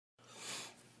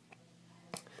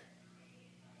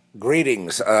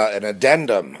Greetings, an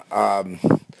addendum.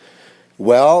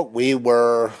 Well, we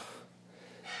were,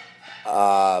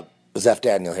 Zeph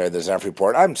Daniel here, the Zeph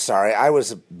Report. I'm sorry, I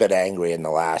was a bit angry in the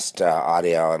last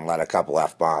audio and let a couple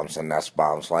F-bombs and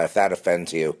S-bombs fly. If that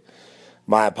offends you,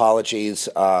 my apologies.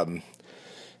 As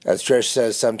Trish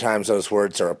says, sometimes those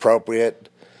words are appropriate,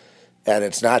 and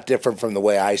it's not different from the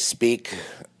way I speak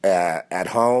at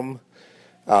home.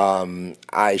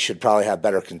 I should probably have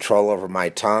better control over my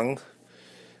tongue.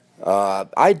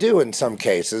 I do in some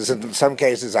cases, and in some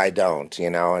cases I don't,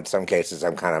 In some cases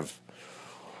I'm kind of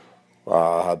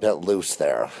a bit loose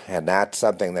there, and that's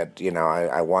something that,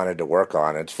 I wanted to work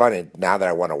on. It's funny, now that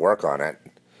I want to work on it,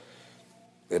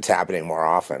 it's happening more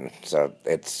often, so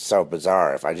it's so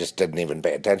bizarre. If I just didn't even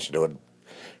pay attention to it, it'd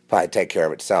probably take care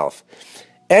of itself.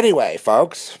 Anyway,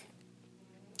 folks,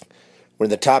 we're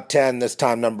in the top 10, this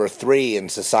time number 3 in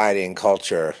society and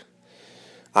culture.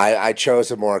 I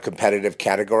chose a more competitive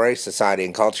category, society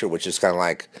and culture, which is kind of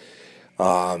like,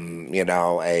 a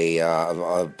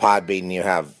Podbean. You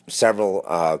have several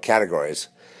categories.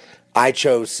 I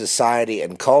chose society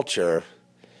and culture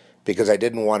because I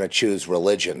didn't want to choose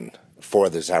religion for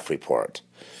the Zeph Report.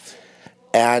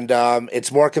 And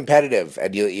it's more competitive,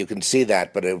 and you can see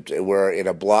that, but we're in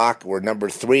a block. We're number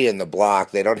 3 in the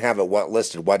block. They don't have it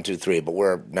listed 1, 2, 3, but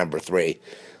we're number 3.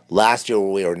 Last year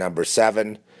we were number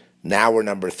 7. Now we're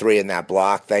number 3 in that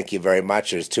block. Thank you very much.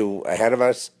 There's 2 ahead of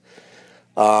us.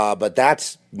 But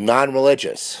that's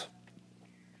non-religious.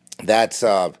 That's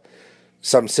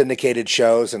some syndicated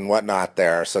shows and whatnot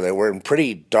there. So we're in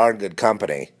pretty darn good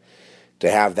company to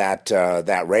have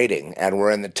that rating. And we're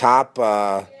in the top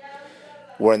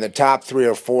 3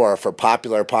 or 4 for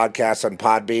popular podcasts on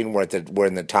Podbean. We're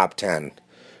in the top 10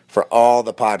 for all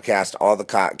the podcasts, all the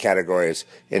categories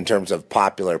in terms of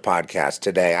popular podcasts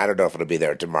today. I don't know if it'll be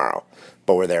there tomorrow,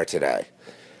 but we're there today.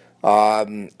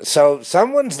 So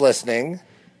someone's listening,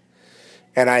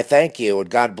 and I thank you, and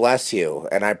God bless you,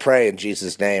 and I pray in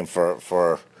Jesus' name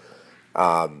for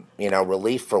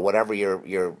relief for whatever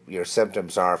your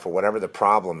symptoms are, for whatever the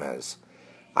problem is.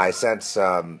 I sense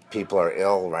people are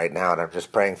ill right now, and I'm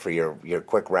just praying for your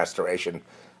quick restoration.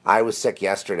 I was sick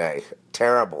yesterday.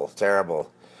 Terrible,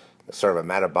 sort of a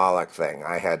metabolic thing.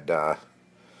 I had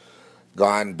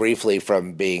gone briefly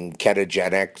from being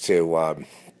ketogenic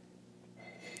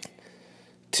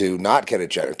to not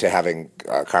ketogenic, to having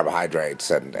carbohydrates,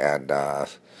 and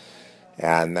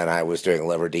then I was doing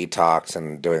liver detox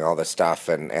and doing all this stuff,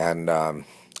 and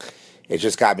it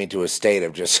just got me to a state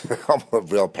of just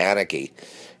real panicky,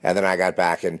 and then I got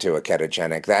back into a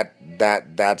ketogenic.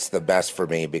 That's the best for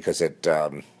me, because it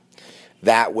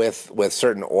that with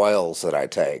certain oils that I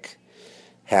take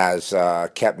has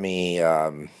kept me.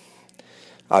 I'll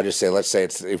just say, let's say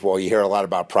you hear a lot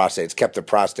about prostate. It's kept the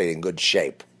prostate in good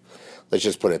shape. Let's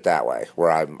just put it that way.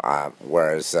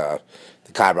 Whereas the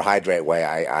carbohydrate way,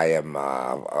 I am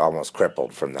almost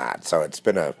crippled from that. So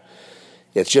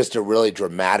it's just a really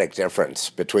dramatic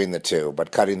difference between the two.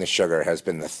 But cutting the sugar has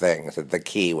been the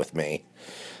key with me,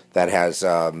 that has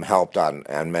helped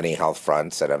on many health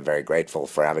fronts, and I'm very grateful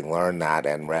for having learned that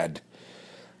and read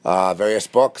various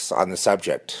books on the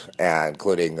subject,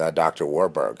 including Dr.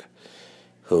 Warburg,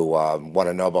 who won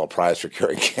a Nobel Prize for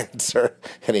curing cancer,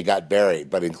 and he got buried.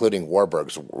 But including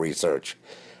Warburg's research,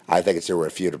 I think it's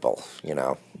irrefutable,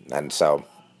 And so,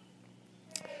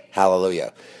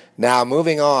 hallelujah. Now,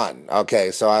 moving on.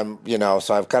 Okay, so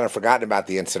I've kind of forgotten about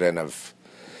the incident of,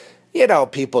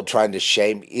 people trying to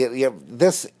shame.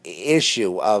 This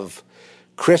issue of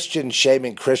Christians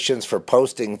shaming Christians for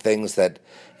posting things that,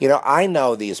 I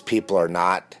know these people are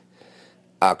not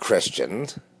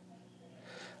Christians.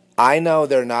 I know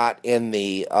they're not in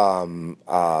the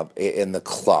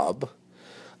club.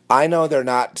 I know they're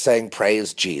not saying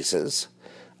praise Jesus.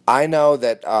 I know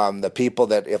that the people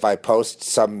that, if I post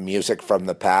some music from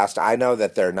the past, I know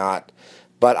that they're not,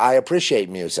 but I appreciate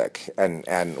music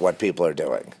and what people are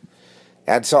doing.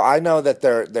 And so I know that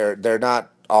they're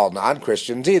not all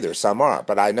non-Christians either. Some are,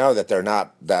 but I know that they're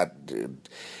not that.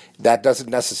 That doesn't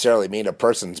necessarily mean a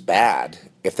person's bad.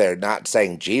 If they're not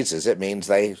saying Jesus, it means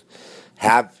they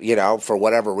have, for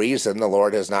whatever reason, the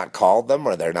Lord has not called them,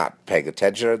 or they're not paying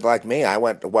attention. Like me, I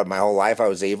went, my whole life I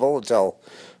was evil, until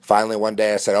finally one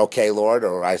day I said, okay, Lord,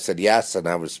 or I said yes, and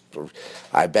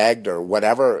I begged, or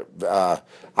whatever.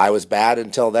 I was bad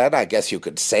until then. I guess you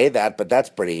could say that, but that's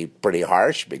pretty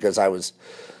harsh, because I was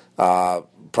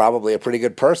probably a pretty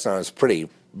good person. I was pretty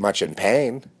much in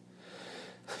pain,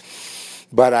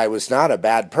 but I was not a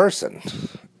bad person.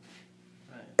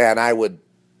 And I would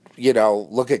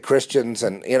look at Christians,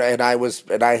 and and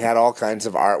I had all kinds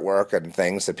of artwork and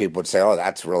things that people would say, "Oh,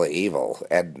 that's really evil."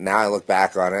 And now I look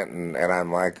back on it, and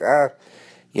I'm like,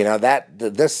 that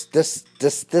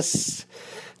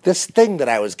this thing that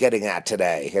I was getting at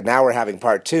today, and now we're having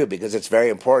part two because it's very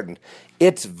important.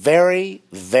 It's very,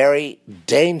 very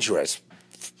dangerous,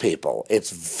 people. It's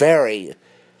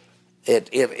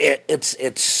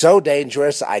so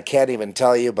dangerous. I can't even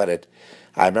tell you, but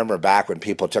I remember back when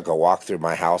people took a walk through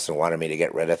my house and wanted me to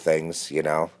get rid of things,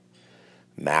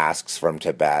 masks from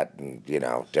Tibet and,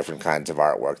 different kinds of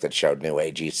artwork that showed New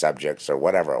Agey subjects or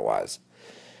whatever it was.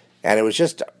 And it was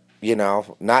just,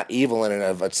 not evil in and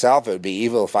of itself. It would be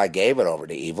evil if I gave it over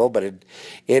to evil, but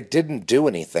it didn't do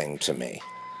anything to me.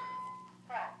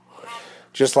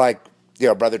 Just like,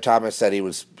 Brother Thomas said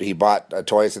he bought a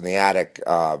Toys in the Attic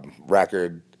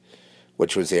record,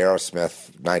 which was the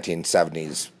Aerosmith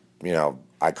 1970s,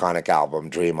 iconic album,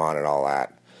 Dream On and all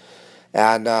that.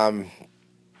 And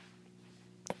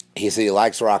he said he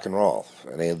likes rock and roll,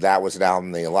 and that was an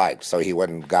album that he liked, so he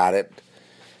went and got it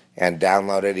and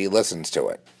downloaded it. He listens to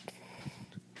it.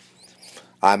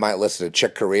 I might listen to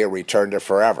Chick Corea, Return to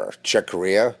Forever. Chick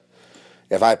Corea,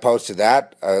 if I posted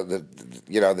that,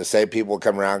 the same people would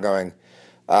come around going,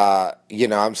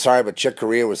 I'm sorry, but Chick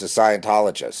Corea was a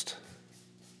Scientologist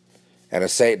and a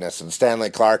Satanist, and Stanley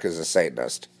Clarke is a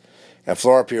Satanist, and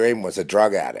Flora Purim was a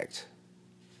drug addict.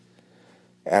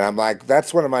 And I'm like,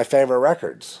 that's one of my favorite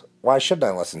records. Why shouldn't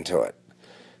I listen to it?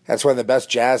 That's one of the best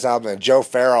jazz albums. And Joe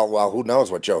Farrell, well, who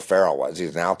knows what Joe Farrell was?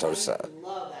 He's an alto,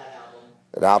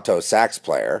 sax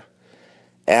player.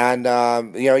 And,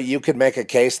 you could make a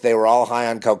case they were all high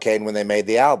on cocaine when they made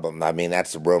the album. I mean,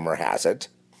 that's the rumor has it.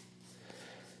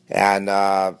 And,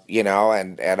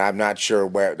 and I'm not sure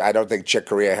where, I don't think Chick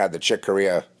Corea had the Chick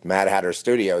Corea Mad Hatter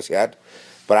Studios yet,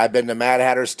 but I've been to Mad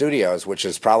Hatter Studios, which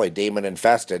is probably demon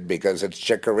infested because it's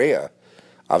Chick Corea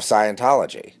of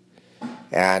Scientology.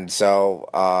 And so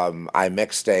I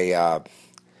mixed that's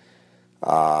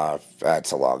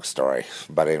a long story,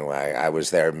 but anyway, I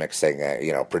was there mixing,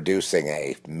 producing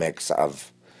a mix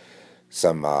of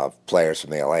some players from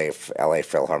the LA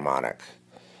Philharmonic.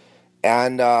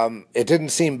 And it didn't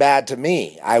seem bad to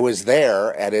me. I was there,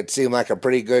 and it seemed like a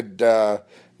pretty good,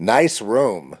 nice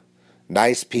room,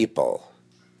 nice people.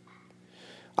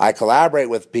 I collaborate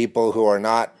with people who are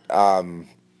not,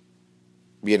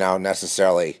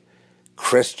 necessarily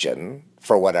Christian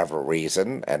for whatever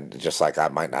reason, and just like I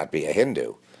might not be a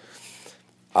Hindu.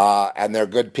 And they're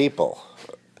good people.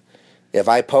 If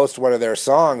I post one of their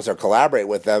songs or collaborate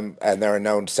with them and they're a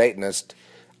known Satanist,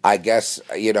 I guess,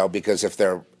 because if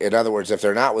they're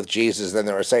not with Jesus, then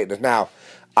they're a Satanist. Now,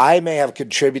 I may have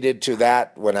contributed to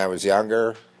that when I was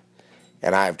younger,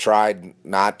 and I've tried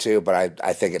not to, but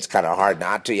I think it's kind of hard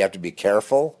not to. You have to be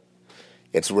careful.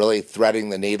 It's really threading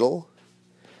the needle.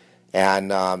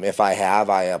 And if I have,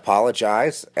 I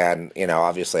apologize. And,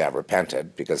 obviously I've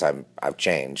repented because I've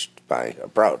changed my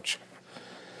approach.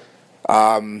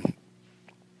 But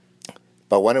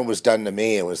when it was done to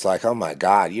me, it was like, oh my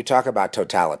God, you talk about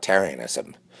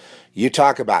totalitarianism. You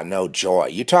talk about no joy.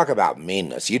 You talk about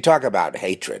meanness. You talk about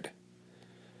hatred.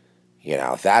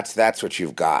 That's what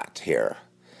you've got here.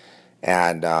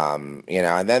 And,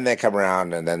 and then they come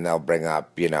around and then they'll bring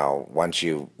up, once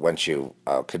you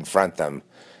confront them,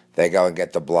 they go and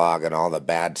get the blog and all the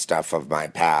bad stuff of my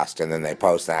past, and then they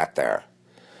post that there.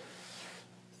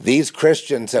 These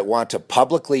Christians that want to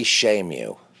publicly shame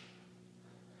you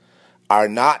are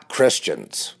not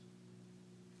Christians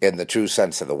in the true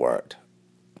sense of the word.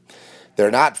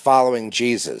 They're not following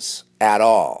Jesus at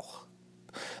all.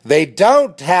 They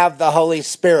don't have the Holy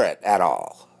Spirit at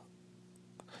all,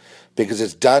 because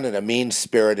it's done in a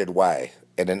mean-spirited way,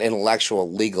 in an intellectual,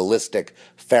 legalistic,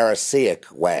 Pharisaic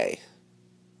way.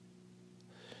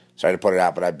 Sorry to put it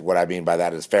out, but what I mean by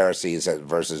that is Pharisees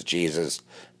versus Jesus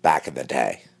back in the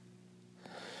day.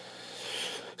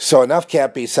 So enough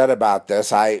can't be said about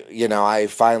this. I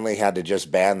finally had to just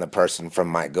ban the person from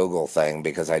my Google thing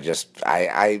because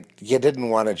you didn't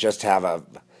want to just have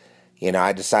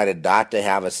I decided not to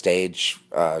have a staged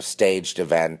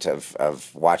event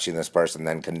of watching this person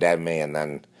then condemn me and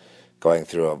then going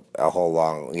through a whole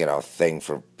long, thing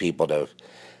for people to,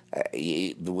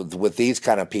 with these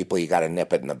kind of people, you got to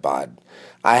nip it in the bud.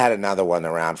 I had another one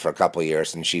around for a couple of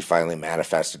years, and she finally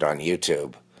manifested on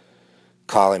YouTube,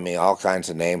 calling me all kinds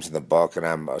of names in the book, and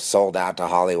I'm sold out to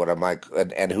Hollywood. I'm like,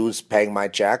 and who's paying my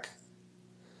check?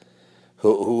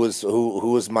 Who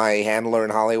is my handler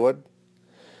in Hollywood?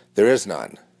 There is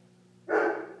none.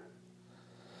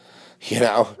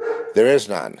 There is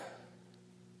none.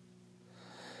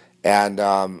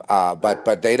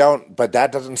 But they don't. But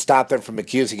that doesn't stop them from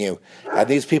accusing you. And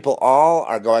these people all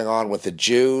are going on with the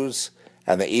Jews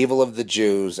and the evil of the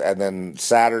Jews, and then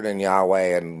Saturn and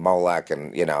Yahweh and Molech,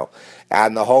 and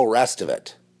and the whole rest of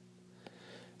it.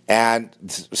 And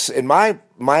in my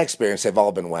experience, they've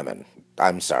all been women.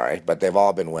 I'm sorry, but they've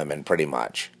all been women, pretty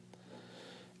much.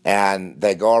 And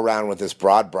they go around with this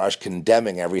broad brush,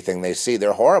 condemning everything they see.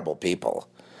 They're horrible people.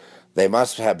 They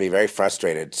must be very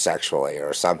frustrated sexually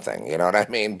or something. You know what I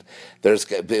mean?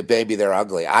 Maybe they're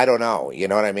ugly. I don't know. You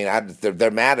know what I mean? They're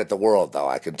mad at the world, though.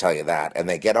 I can tell you that. And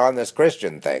they get on this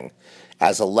Christian thing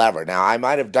as a lever. Now, I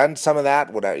might have done some of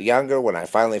that when I was younger, when I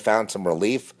finally found some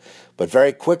relief. But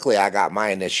very quickly, I got my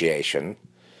initiation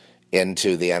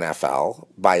into the NFL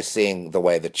by seeing the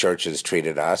way the churches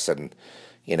treated us, and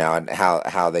and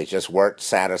how they just weren't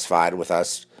satisfied with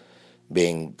us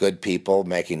being good people,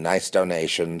 making nice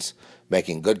donations,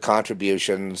 making good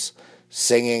contributions,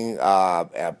 singing,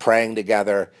 praying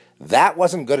together. That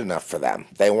wasn't good enough for them.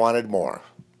 They wanted more.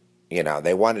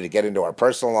 They wanted to get into our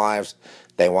personal lives.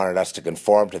 They wanted us to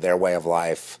conform to their way of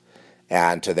life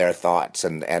and to their thoughts,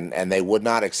 and they would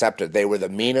not accept it. They were the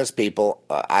meanest people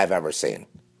I've ever seen.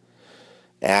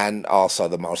 And also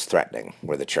the most threatening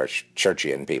were the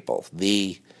churchian people.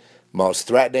 The most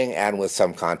threatening, and with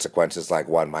some consequences, like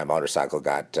my motorcycle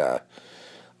got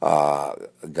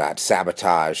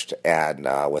sabotaged,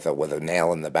 and with a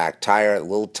nail in the back tire, a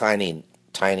little tiny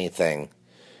thing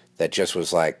that just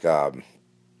was like, but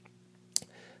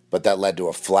that led to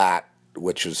a flat,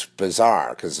 which was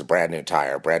bizarre because it's a brand new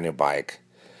tire, brand new bike,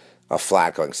 a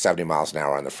flat going 70 miles an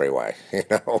hour on the freeway,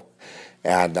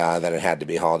 and then it had to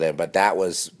be hauled in. But that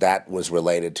was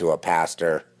related to a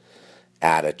pastor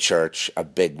at a church, a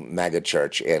big mega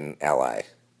church in L.A.,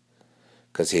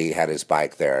 because he had his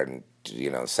bike there, and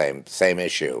same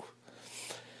issue.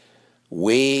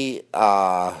 We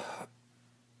got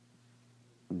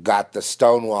the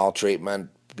Stonewall treatment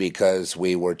because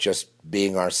we were just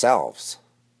being ourselves,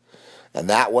 and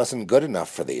that wasn't good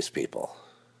enough for these people.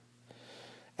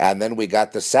 And then we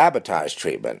got the sabotage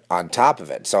treatment on top of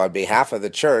it. So on behalf of the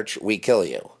church, we kill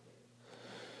you.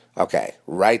 Okay,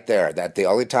 right there. That the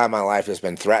only time my life has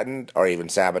been threatened or even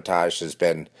sabotaged has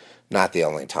been, not the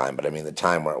only time, but I mean the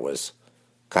time where it was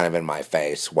kind of in my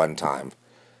face one time,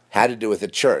 had to do with the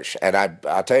church. And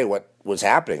I'll tell you what was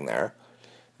happening there.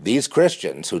 These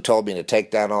Christians who told me to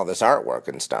take down all this artwork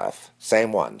and stuff,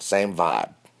 same one, same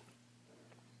vibe.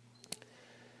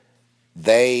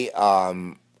 They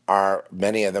are,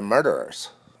 many of them, murderers,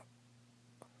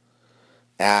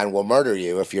 and will murder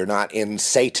you if you're not in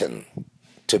Satan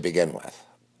to begin with,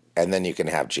 and then you can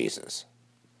have Jesus.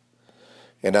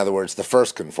 In other words, the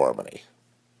first conformity,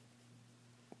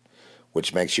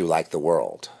 which makes you like the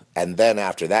world, and then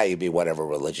after that you be whatever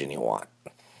religion you want.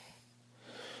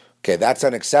 Okay, that's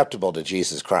unacceptable to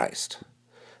Jesus Christ.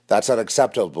 That's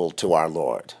unacceptable to our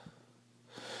Lord.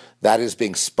 That is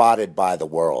being spotted by the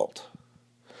world.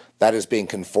 That is being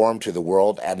conformed to the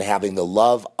world and having the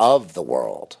love of the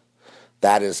world.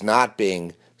 That is not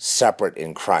being separate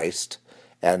in Christ.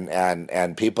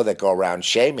 And people that go around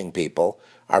shaming people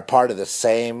are part of the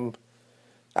same.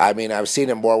 I mean, I've seen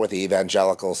it more with the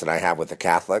evangelicals than I have with the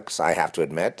Catholics, I have to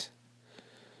admit.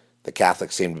 The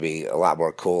Catholics seem to be a lot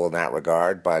more cool in that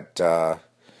regard, but, the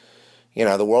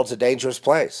world's a dangerous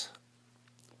place.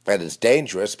 And it's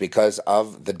dangerous because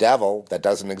of the devil that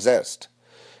doesn't exist,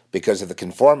 because of the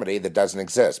conformity that doesn't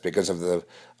exist, because of the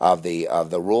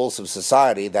rules of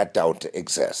society that don't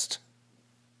exist.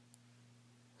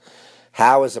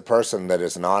 How is a person that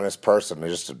is an honest person,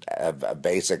 just a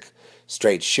basic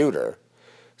straight shooter,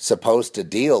 supposed to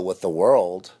deal with the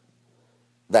world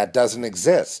that doesn't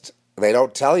exist? They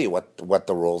don't tell you what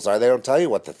the rules are. They don't tell you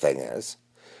what the thing is.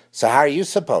 So how are you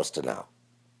supposed to know?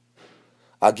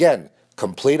 Again,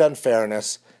 complete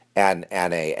unfairness and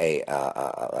a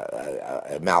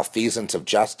malfeasance of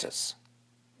justice.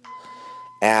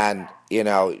 And,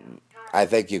 I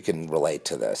think you can relate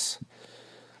to this.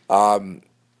 And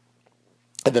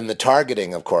then the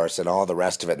targeting, of course, and all the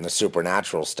rest of it, and the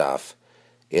supernatural stuff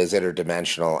is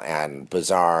interdimensional and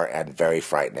bizarre and very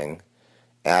frightening.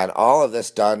 And all of this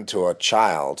done to a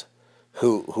child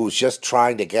who's just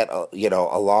trying to get,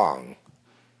 along.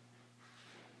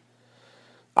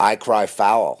 I cry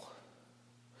foul.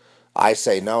 I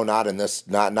say, no, not in this,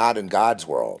 not in God's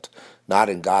world, not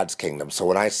in God's kingdom. So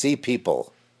when I see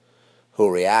people who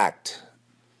react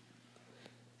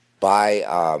by,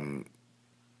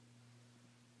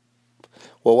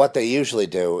 well, what they usually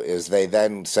do is they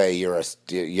then say you're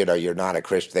not a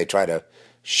Christian. They try to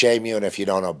shame you, and if you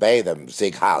don't obey them,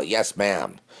 Sieg Heil, yes,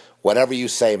 ma'am. Whatever you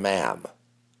say, ma'am.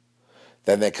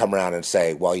 then they come around and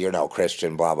say, well, you're no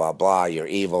Christian, blah, blah, blah, you're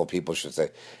evil, people should say,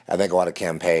 and they go on a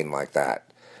campaign like that.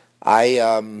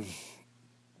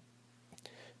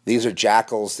 These are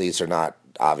jackals. These are not,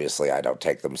 obviously, I don't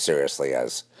take them seriously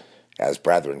as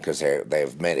brethren, because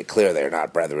they've made it clear they're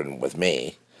not brethren with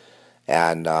me.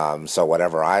 And so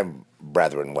whatever I'm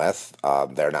brethren with,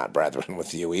 they're not brethren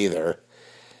with you either.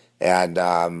 And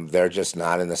they're just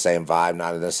not in the same vibe,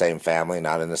 not in the same family,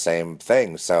 not in the same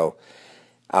thing. So,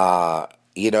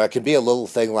 it can be a little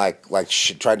thing like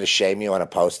trying to shame you on a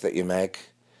post that you make.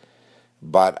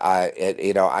 But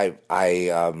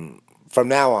from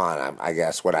now on, I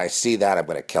guess when I see that, I'm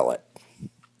going to kill it.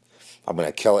 I'm going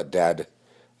to kill it dead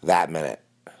that minute.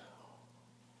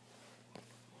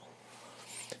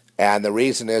 And the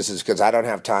reason is because I don't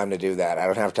have time to do that. I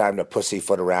don't have time to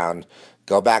pussyfoot around,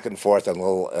 go back and forth on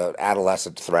little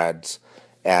adolescent threads,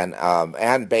 and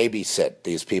babysit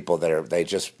these people that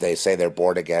they say they're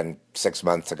born again 6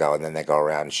 months ago, and then they go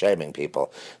around shaming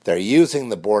people. They're using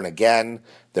the born again.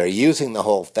 They're using the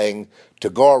whole thing to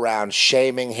go around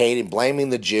shaming, hating, blaming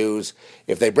the Jews.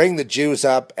 If they bring the Jews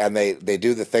up and they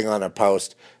do the thing on a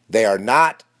post, they are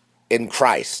not in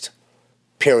Christ,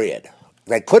 period.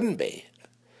 They couldn't be.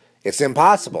 It's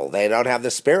impossible. They don't have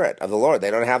the Spirit of the Lord. They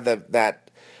don't have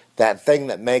that thing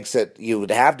that makes it, you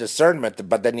would have discernment,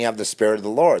 but then you have the Spirit of the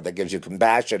Lord that gives you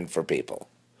compassion for people.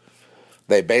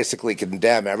 They basically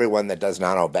condemn everyone that does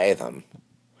not obey them.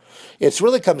 It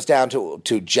really comes down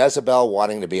to Jezebel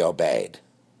wanting to be obeyed.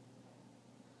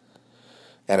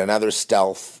 And another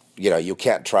stealth, you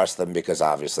can't trust them because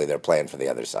obviously they're playing for the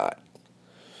other side.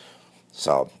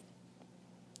 So,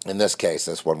 in this case,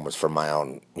 this one was from my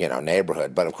own,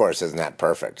 neighborhood. But of course, isn't that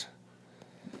perfect?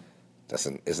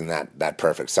 Isn't that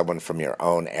perfect? Someone from your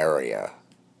own area.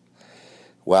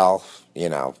 Well,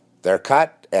 they're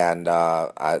cut, and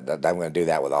I'm going to do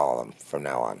that with all of them from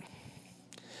now on.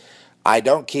 I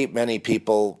don't keep many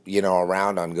people,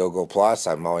 around on Google Plus.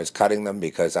 I'm always cutting them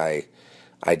because I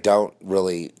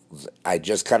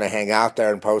just kind of hang out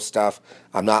there and post stuff.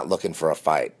 I'm not looking for a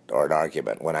fight or an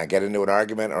argument. When I get into an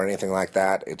argument or anything like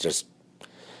that, it just,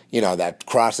 that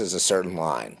crosses a certain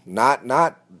line. Not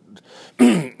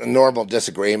a normal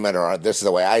disagreement or this is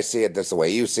the way I see it, this is the way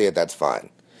you see it, that's fine.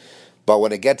 But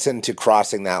when it gets into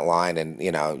crossing that line and,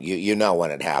 you know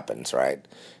when it happens, right?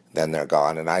 Then they're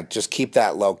gone. And I just keep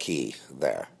that low key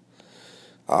there.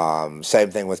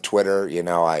 Same thing with Twitter.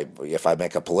 If I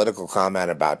make a political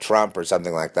comment about Trump or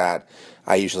something like that,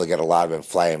 I usually get a lot of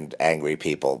inflamed, angry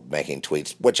people making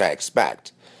tweets, which I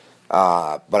expect.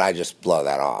 But I just blow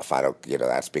that off. I don't,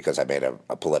 that's because I made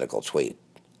a political tweet.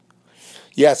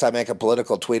 Yes, I make a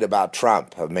political tweet about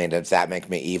Trump. I mean, does that make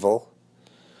me evil?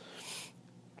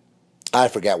 I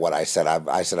forget what I said.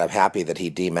 I said I'm happy that he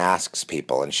demasks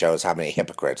people and shows how many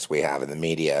hypocrites we have in the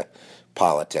media,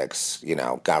 politics,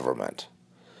 government.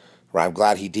 I'm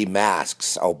glad he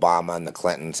demasks Obama and the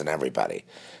Clintons and everybody.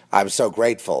 I'm so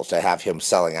grateful to have him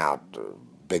selling out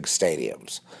big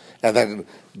stadiums. And then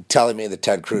telling me that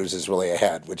Ted Cruz is really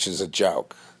ahead, which is a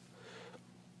joke.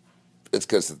 It's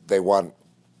because they want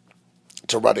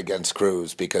to run against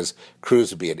Cruz because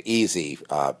Cruz would be an easy...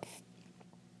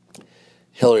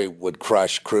 Hillary would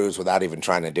crush Cruz without even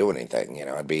trying to do anything.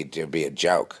 It'd be a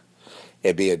joke.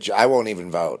 I won't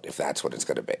even vote if that's what it's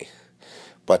going to be.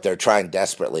 But they're trying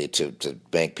desperately to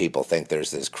make people think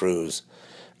there's this Cruz.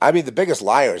 I mean, the biggest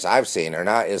liars I've seen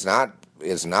is not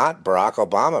Barack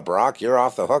Obama. Barack, you're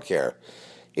off the hook here.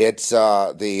 It's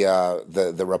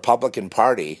the Republican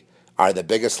Party are the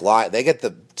biggest lie. They get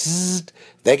the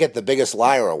biggest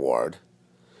liar award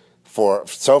for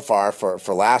so far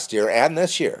for last year and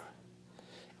this year.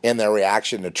 In their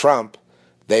reaction to Trump,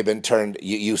 they've been turned.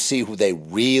 You see who they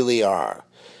really are.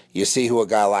 You see who a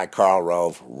guy like Karl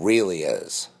Rove really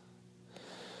is.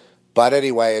 But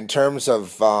anyway, in terms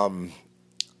of,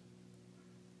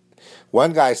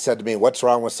 one guy said to me, what's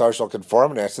wrong with social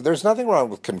conformity? I said, there's nothing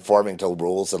wrong with conforming to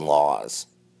rules and laws.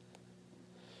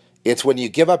 It's when you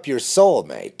give up your soul,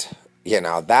 mate.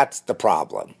 That's the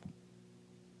problem.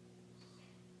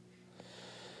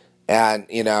 And,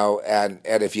 and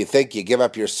if you think you give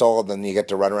up your soul, then you get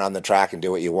to run around the track and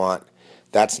do what you want.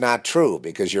 That's not true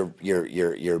because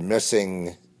you're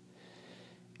missing.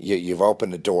 You've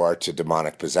opened the door to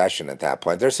demonic possession at that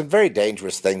point. There's some very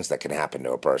dangerous things that can happen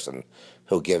to a person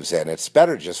who gives in. It's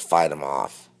better to just fight them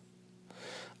off.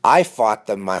 I fought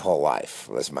them my whole life,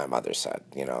 as my mother said.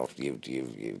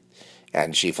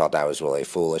 And she felt I was really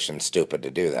foolish and stupid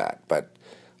to do that. But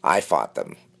I fought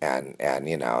them. And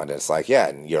it's like, yeah,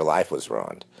 and your life was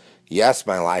ruined. Yes,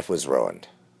 my life was ruined.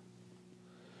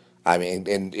 I mean,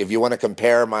 and if you want to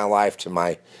compare my life to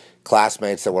my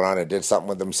classmates that went on and did something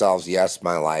with themselves. Yes,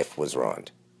 my life was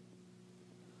ruined.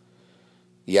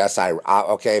 Yes,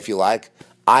 okay, if you like,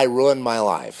 I ruined my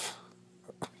life.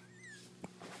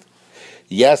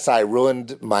 Yes, I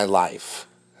ruined my life.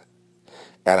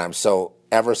 And I'm so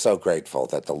ever so grateful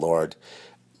that the Lord,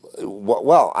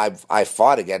 well, I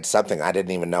fought against something I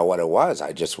didn't even know what it was.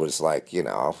 I just was like,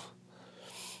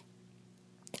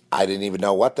 I didn't even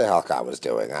know what the heck I was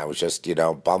doing. I was just,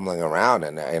 bumbling around,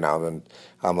 and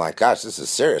I'm like, gosh, this is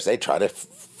serious. They try to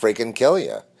freaking kill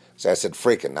you. So I said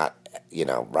freaking, not,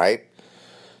 right?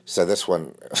 So this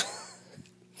one,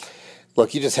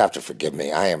 look, you just have to forgive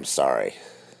me. I am sorry.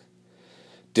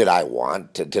 Did I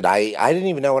want to? I didn't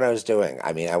even know what I was doing.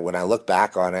 I mean, when I look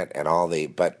back on it and all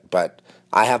but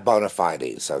I have bona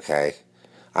fides, okay?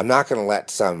 I'm not going to let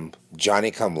some Johnny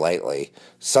come lately,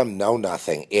 some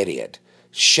know-nothing idiot,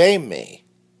 shame me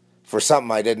for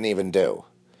something I didn't even do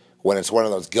when it's one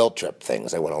of those guilt trip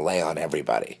things they want to lay on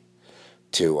everybody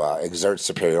to exert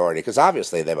superiority, because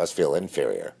obviously they must feel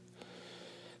inferior.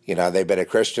 They've been a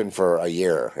Christian for a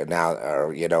year and now,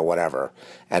 or whatever,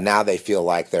 and now they feel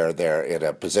like they're in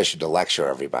a position to lecture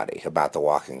everybody about the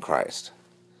walk in Christ,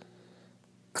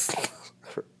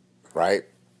 right?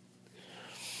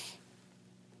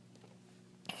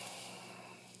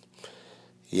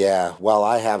 Yeah, well,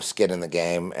 I have skin in the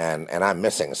game, and I'm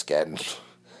missing skin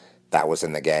that was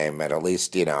in the game, and at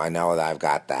least I know that I've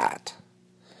got that.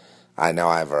 I know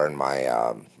I've earned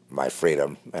my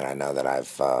freedom, and I know that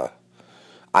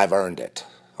I've earned it.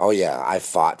 Oh yeah, I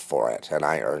fought for it, and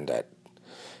I earned it.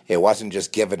 It wasn't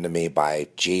just given to me by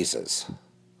Jesus.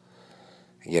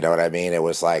 You know what I mean? It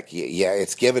was like, yeah,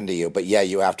 it's given to you, but yeah,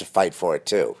 you have to fight for it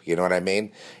too. You know what I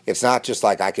mean? It's not just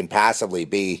like I can passively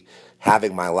be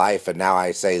having my life and now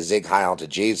I say Zig Heil to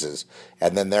Jesus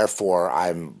and then therefore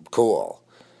I'm cool.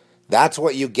 That's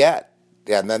what you get.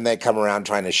 And then they come around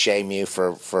trying to shame you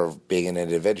for being an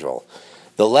individual.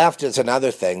 The left is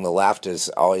another thing. The left has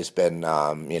always been,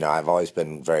 I've always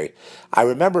been very, I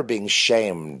remember being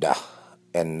shamed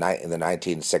in the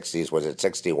 1960s. Was it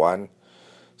 61?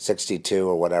 62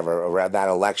 or whatever, around that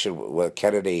election with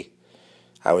Kennedy.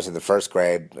 I was in the first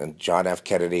grade, and John F.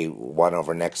 Kennedy won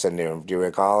over Nixon. Do you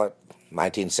recall it?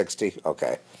 1960?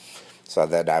 Okay. So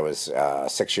then I was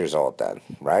 6 years old then,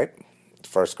 right?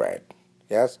 First grade.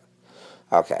 Yes?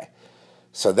 Okay.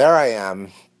 So there I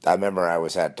am. I remember I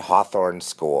was at Hawthorne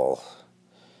School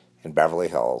in Beverly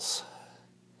Hills.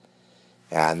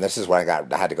 And this is when I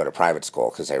had to go to private school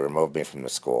because they removed me from the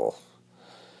school.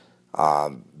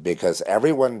 Because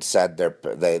everyone said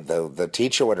the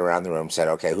teacher went around the room and said,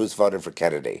 okay, who's voted for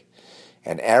Kennedy?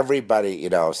 And everybody,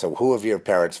 so who of your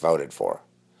parents voted for?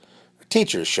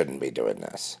 Teachers shouldn't be doing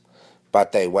this.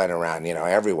 But they went around,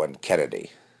 everyone,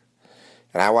 Kennedy.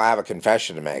 And I have a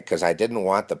confession to make, because I didn't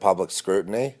want the public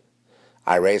scrutiny.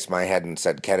 I raised my head and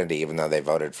said Kennedy, even though they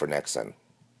voted for Nixon.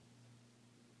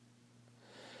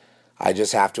 I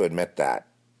just have to admit that.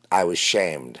 I was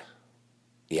shamed.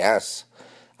 Yes.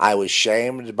 I was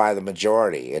shamed by the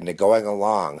majority into going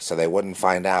along so they wouldn't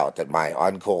find out that my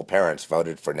uncool parents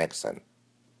voted for Nixon.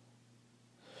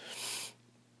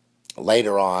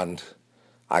 Later on,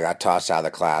 I got tossed out of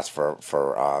the class for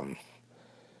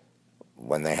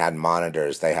when they had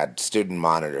monitors. They had student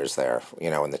monitors there,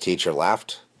 when the teacher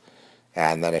left.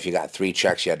 And then if you got 3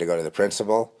 checks, you had to go to the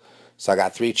principal. So I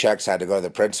got 3 checks, I had to go to the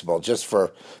principal just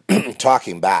for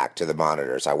talking back to the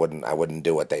monitors. I wouldn't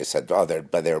do what they said.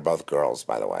 But they were both girls,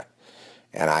 by the way.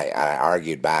 And I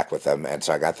argued back with them, and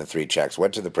so I got the 3 checks,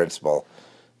 went to the principal.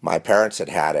 My parents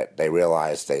had it. They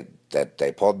realized that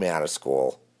they pulled me out of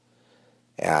school.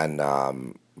 And,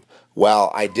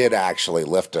 well, I did actually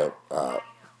lift a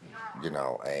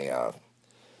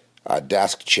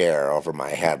desk chair over my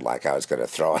head like I was going to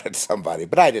throw it at somebody,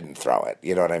 but I didn't throw it,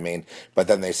 you know what I mean? But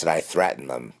then they said I threatened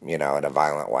them, in a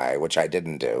violent way, which I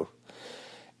didn't do.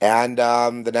 And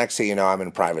the next thing you know, I'm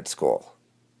in private school,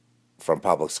 from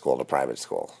public school to private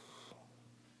school.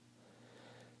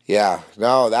 Yeah,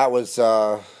 no, that was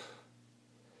kind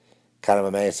of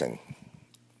amazing.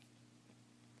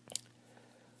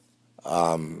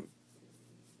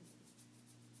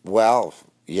 Well,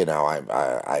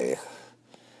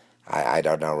 I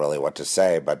don't know really what to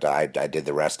say, but I did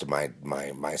the rest of my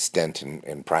stint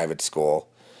in private school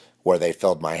where they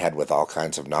filled my head with all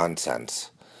kinds of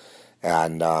nonsense.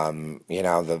 And,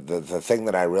 the thing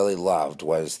that I really loved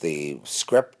was the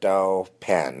Scripto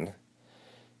pen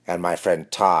and my friend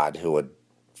Todd, who would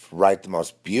write the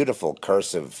most beautiful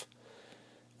cursive.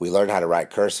 We learned how to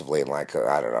write cursively in I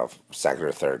don't know, 2nd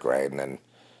or 3rd grade, and then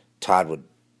Todd would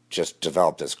just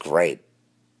develop this great,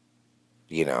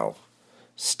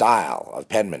 style of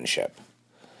penmanship.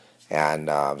 And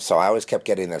so I always kept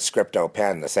getting the Scripto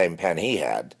pen, the same pen he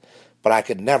had, but I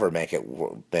could never make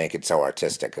it so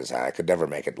artistic as that. I could never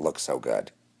make it look so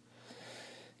good.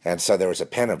 And so there was a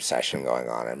pen obsession going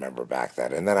on, I remember back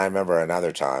then. And then I remember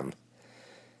another time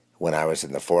when I was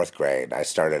in the fourth grade, I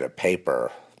started a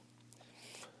paper.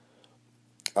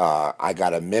 I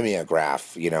got a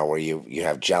mimeograph, where you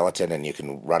have gelatin and you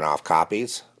can run off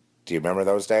copies. Do you remember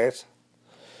those days?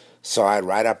 So I'd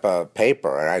write up a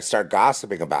paper and I'd start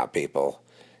gossiping about people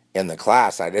in the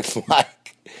class I didn't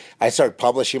like. I started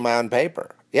publishing my own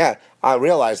paper. Yeah, I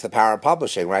realized the power of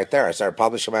publishing right there. I started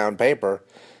publishing my own paper,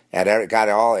 and it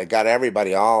got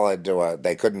everybody all into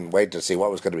they couldn't wait to see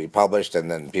what was going to be published, and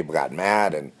then people got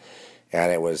mad, and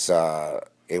it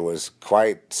was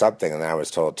quite something. And then I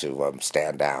was told to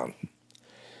stand down.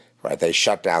 Right, they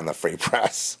shut down the free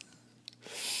press.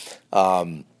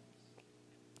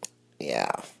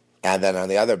 Yeah. And then on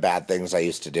the other bad things I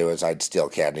used to do is I'd steal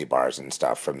candy bars and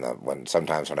stuff from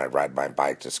sometimes when I'd ride my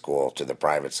bike to school, to the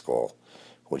private school,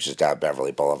 which is down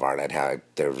Beverly Boulevard.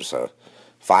 There was a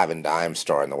 5 and dime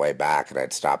store on the way back, and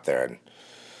I'd stop there, and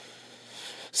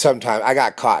sometimes I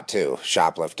got caught too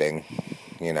shoplifting,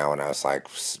 when I was like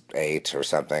 8 or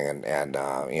something, and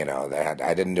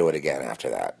I didn't do it again after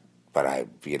that. But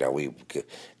we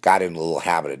got in a little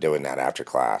habit of doing that after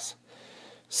class.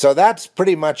 So that's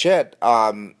pretty much it.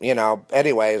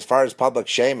 Anyway, as far as public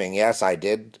shaming, yes, I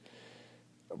did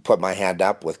put my hand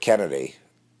up with Kennedy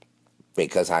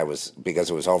because it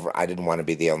was over. I didn't want to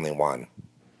be the only one.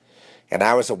 And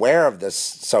I was aware of this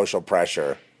social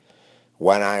pressure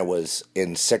when I was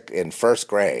in first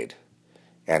grade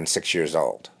and 6 years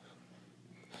old.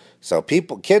 So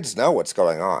kids know what's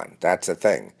going on. That's the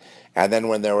thing. And then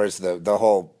when there was the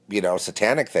whole,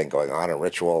 satanic thing going on and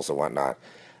rituals and whatnot,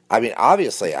 I mean,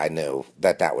 obviously I knew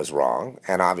that was wrong,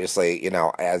 and obviously,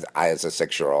 as a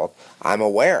 6-year-old, I'm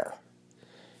aware.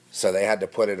 So they had to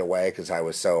put it away because I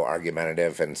was so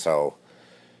argumentative and so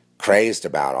crazed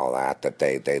about all that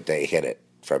they hid it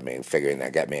from me, figuring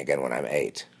they'd get me again when I'm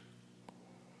 8.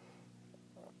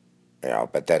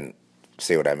 But then,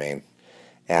 see what I mean?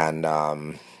 And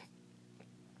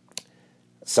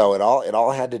so it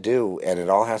all had to do, and it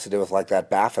all has to do with like that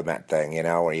Baphomet thing,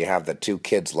 where you have the 2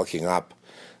 kids looking up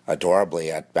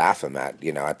adorably at Baphomet,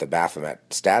 at the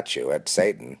Baphomet statue, at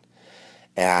Satan.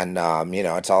 And,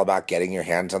 it's all about getting your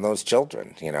hands on those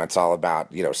children. It's all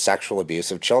about, sexual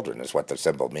abuse of children is what the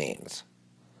symbol means.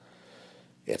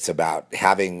 It's about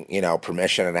having,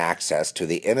 permission and access to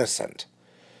the innocent,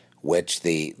 which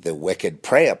the wicked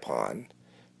prey upon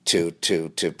to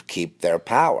keep their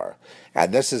power.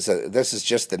 And this is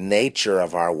just the nature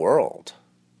of our world.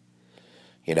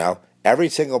 Every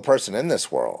single person in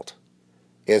this world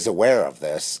is aware of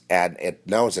this, and it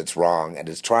knows it's wrong, and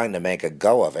is trying to make a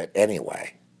go of it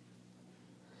anyway.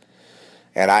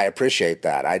 And I appreciate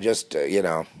that. I just,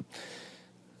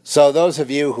 So those of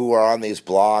you who are on these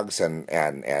blogs and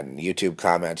YouTube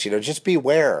comments, just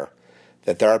beware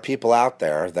that there are people out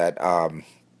there that,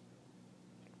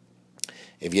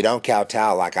 if you don't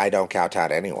kowtow, like I don't kowtow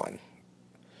to anyone,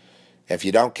 if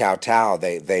you don't kowtow,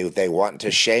 they want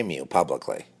to shame you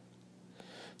publicly.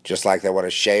 Just like they want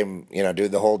to shame, do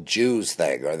the whole Jews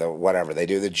thing or the whatever. They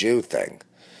do the Jew thing.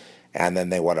 And then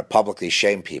they want to publicly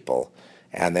shame people.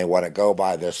 And they want to go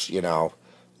by this,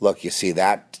 look, you see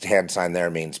that hand sign there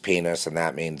means penis and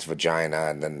that means vagina.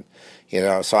 And then,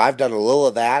 so I've done a little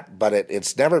of that, but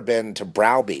it's never been to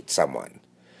browbeat someone.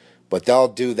 But they'll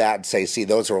do that and say, see,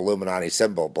 those are Illuminati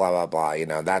symbol, blah, blah,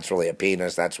 blah. That's really a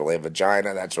penis. That's really a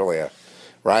vagina. That's really a,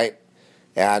 right?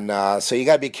 And so you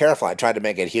got to be careful. I tried to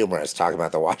make it humorous, talking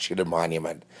about the Washington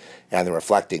Monument and the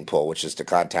reflecting pool, which is to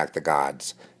contact the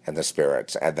gods and the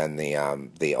spirits, and then the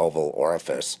oval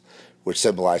orifice, which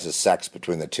symbolizes sex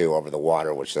between the two over the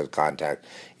water, which is contact.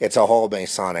 It's a whole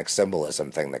Masonic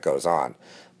symbolism thing that goes on.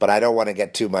 But I don't want to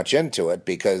get too much into it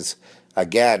because,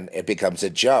 again, it becomes a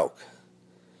joke.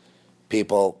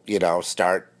 People,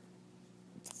 start,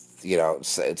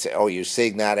 it's, oh, you're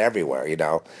seeing that everywhere,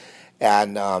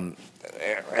 and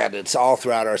it's all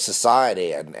throughout our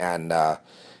society, and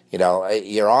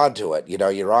you're onto it.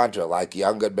 You're onto it. Like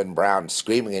young Goodman Brown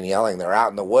screaming and yelling, "They're out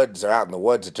in the woods! They're out in the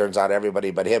woods!" It turns out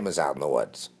everybody but him is out in the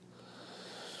woods.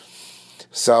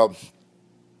 So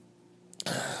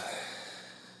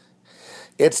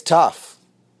it's tough.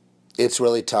 It's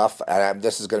really tough, and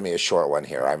this is going to be a short one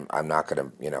here. I'm not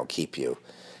going to keep you.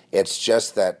 It's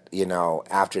just that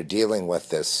after dealing with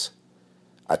this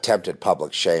attempted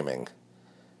public shaming,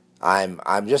 I'm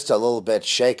just a little bit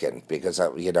shaken because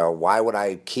why would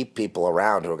I keep people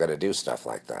around who are going to do stuff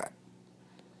like that?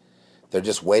 They're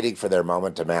just waiting for their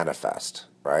moment to manifest.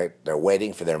 right? They're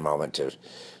waiting for their moment to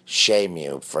shame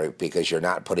you because you're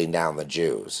not putting down the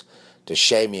Jews, to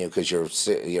shame you because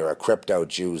you're a crypto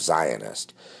Jew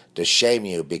Zionist, to shame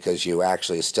you because you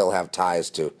actually still have ties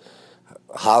to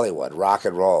Hollywood, rock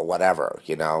and roll, whatever,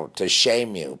 to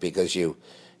shame you because you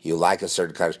like a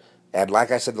certain kind of, and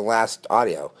like I said in the last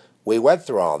audio, we went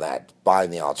through all that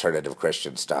buying the alternative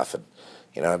Christian stuff, and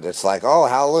it's like, oh,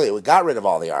 hallelujah, we got rid of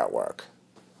all the artwork,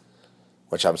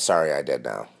 which I'm sorry I did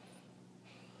now.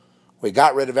 We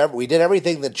got rid of we did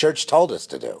everything the church told us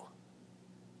to do.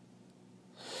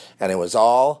 And it was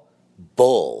all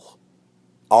bull.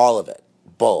 All of it.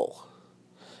 Bull.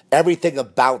 Everything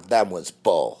about them was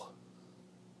bull.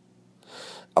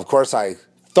 Of course, I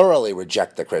thoroughly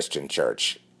reject the Christian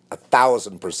church.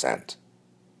 1,000%.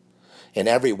 In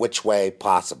every which way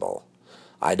possible.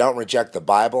 I don't reject the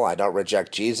Bible. I don't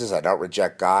reject Jesus. I don't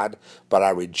reject God. But I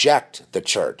reject the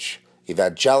church.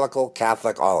 Evangelical,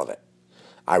 Catholic, all of it.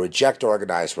 I reject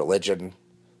organized religion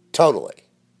totally.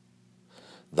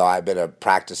 Though I've been a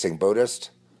practicing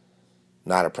Buddhist,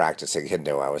 not a practicing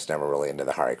Hindu. I was never really into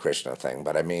the Hare Krishna thing.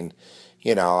 But I mean,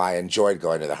 I enjoyed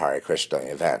going to the Hare Krishna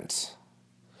events.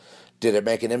 Did it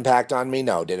make an impact on me?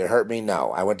 No. Did it hurt me?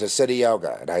 No. I went to Siddha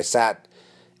Yoga and I sat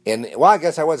I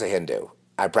guess I was a Hindu.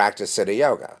 I practiced Siddha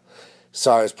Yoga.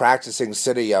 So I was practicing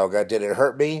Siddha Yoga. Did it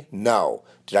hurt me? No.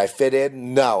 Did I fit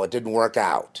in? No, it didn't work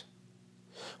out.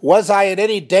 Was I in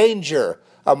any danger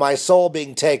of my soul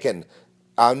being taken?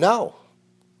 No.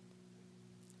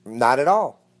 Not at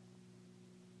all.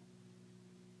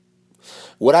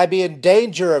 Would I be in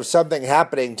danger of something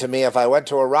happening to me if I went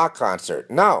to a rock concert?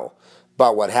 No.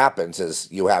 But what happens is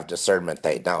you have discernment,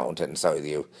 they don't, and so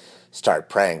you start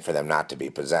praying for them not to be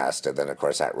possessed, and then, of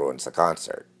course, that ruins the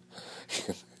concert.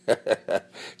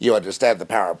 You understand the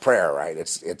power of prayer, right?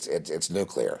 It's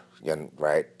nuclear,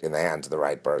 right? In the hands of the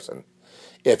right person,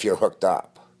 if you're hooked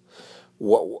up.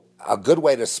 A good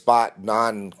way to spot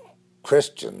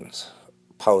non-Christians,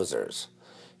 posers,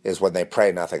 is when they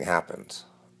pray nothing happens.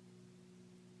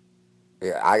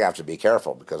 Yeah, I have to be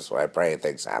careful because when I pray,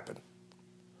 things happen.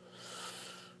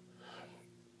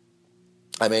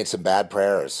 I made some bad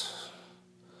prayers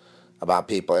about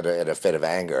people in a fit of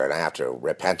anger, and I have to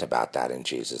repent about that in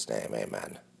Jesus' name.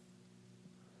 Amen.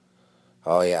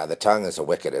 Oh, yeah, the tongue is a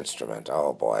wicked instrument.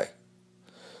 Oh, boy.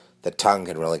 The tongue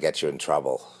can really get you in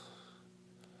trouble.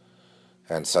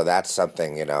 And so that's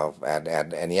something,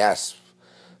 and yes,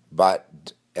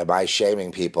 but am I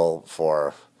shaming people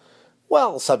for,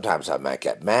 well, sometimes I might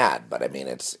get mad, but I mean,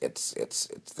 it's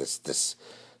this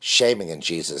shaming in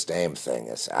Jesus' name thing.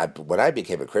 When I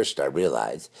became a Christian, I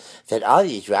realized that all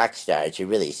these rock stars are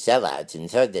really sellouts,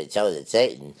 and so did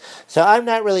Satan. So I'm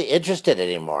not really interested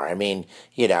anymore. I mean,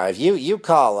 if you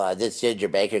call this Ginger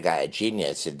Baker guy a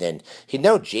genius, and then he's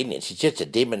no genius, he's just a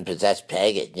demon-possessed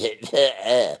pagan.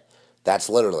 That's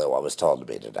literally what was told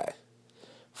to me today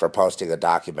for posting a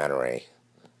documentary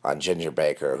on Ginger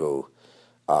Baker, who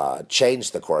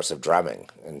changed the course of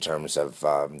drumming in terms of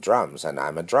drums, and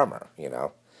I'm a drummer,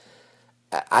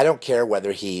 I don't care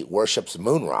whether he worships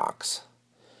moon rocks.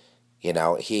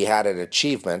 He had an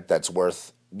achievement that's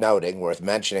worth noting, worth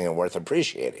mentioning, and worth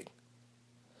appreciating.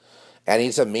 And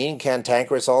he's a mean,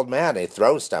 cantankerous old man. He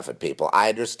throws stuff at people. I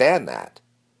understand that.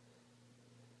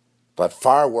 But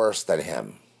far worse than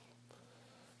him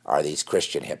are these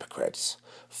Christian hypocrites.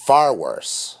 Far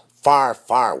worse. Far,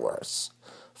 far worse.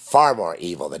 Far more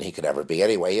evil than he could ever be.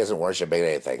 Anyway, he isn't worshiping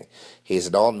anything. He's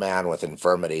an old man with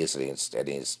infirmities, and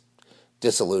he's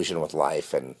disillusioned with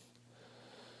life, and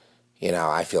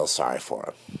I feel sorry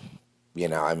for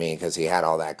him. Because he had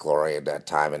all that glory at that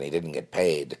time, and he didn't get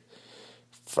paid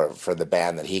for the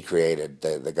band that he created.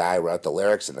 The guy who wrote the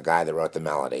lyrics and the guy that wrote the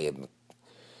melody, and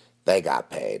they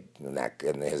got paid. And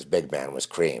his big band was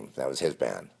Cream. That was his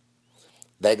band.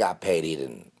 They got paid. He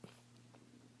didn't.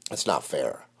 It's not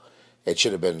fair. It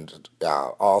should have been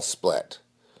all split.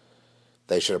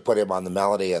 They should have put him on the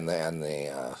melody and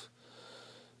the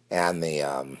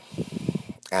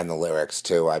lyrics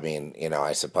too. I mean,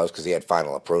 I suppose because he had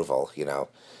final approval,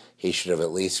 he should have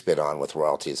at least been on with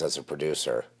royalties as a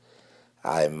producer.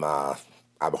 I'm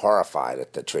horrified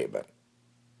at the treatment.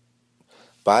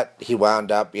 But he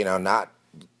wound up, not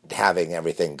having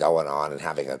everything going on and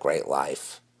having a great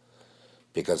life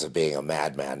because of being a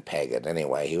madman pagan.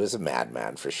 Anyway, he was a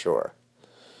madman for sure.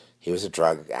 He was a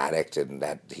drug addict, and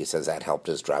that he says that helped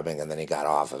his drumming, and then he got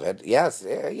off of it. Yes,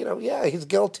 he's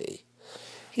guilty.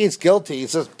 He's guilty.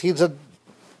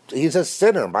 He's a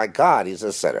sinner. My God, he's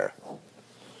a sinner.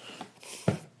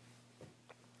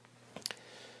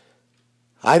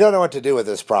 I don't know what to do with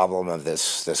this problem of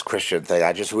this Christian thing.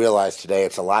 I just realized today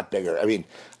it's a lot bigger. I mean,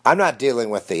 I'm not dealing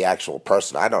with the actual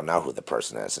person. I don't know who the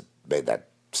person is that made that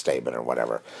statement or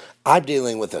whatever. I'm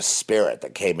dealing with a spirit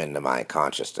that came into my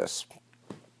consciousness.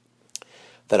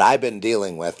 That I've been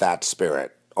dealing with that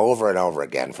spirit over and over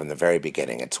again from the very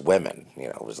beginning. It's women. You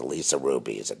know, it was Lisa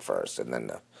Ruby's at first, and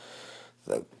then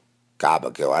the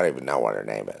Gabagoo. I don't even know what her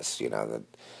name is. You know, the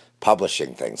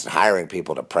publishing things and hiring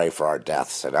people to pray for our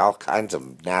deaths and all kinds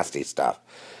of nasty stuff.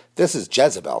 This is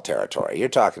Jezebel territory. You're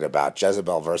talking about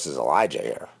Jezebel versus Elijah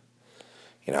here.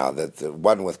 You know, the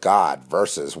one with God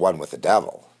versus one with the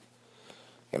devil.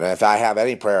 You know, if I have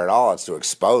any prayer at all, it's to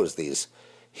expose these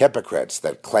hypocrites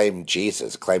that claim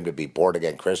Jesus, claim to be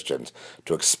born-again Christians,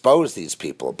 to expose these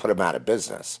people and put them out of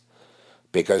business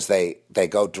because they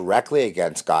go directly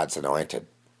against God's anointed,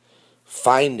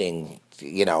 finding,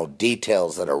 you know,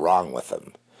 details that are wrong with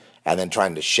them and then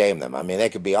trying to shame them. I mean, they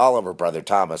could be all over Brother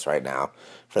Thomas right now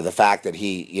for the fact that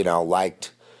he, you know,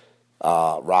 liked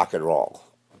rock and roll.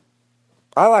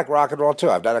 I like rock and roll too.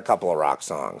 I've done a couple of rock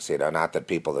songs, you know, not that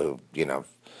people who, you know,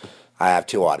 I have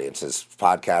two audiences,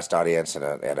 podcast audience and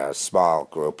a small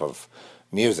group of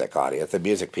music audience. The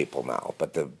music people know,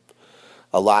 but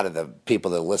a lot of the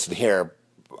people that listen here,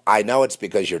 I know it's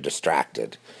because you're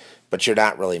distracted, but you're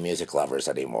not really music lovers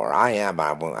anymore. I am.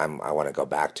 I want to go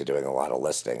back to doing a lot of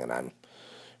listening, and I'm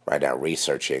right now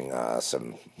researching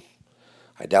some.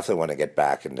 I definitely want to get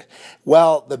back. And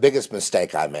well, the biggest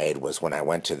mistake I made was when I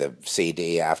went to the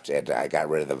CD after I got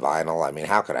rid of the vinyl. I mean,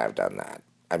 how could I have done that?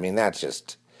 I mean,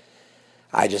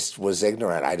 I just was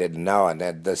ignorant. I didn't know, and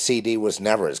then the CD was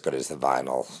never as good as the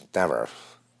vinyl. Never.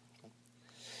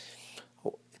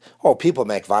 Oh, people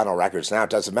make vinyl records now. It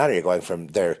doesn't matter. You're going from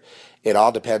there. It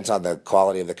all depends on the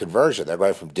quality of the conversion. They're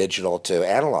going from digital to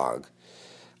analog.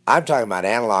 I'm talking about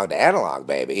analog to analog,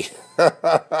 baby.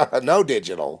 No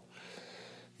digital.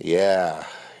 Yeah,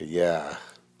 yeah.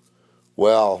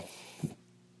 Well,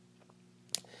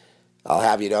 I'll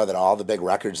have you know that all the big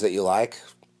records that you like,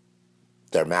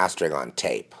 they're mastering on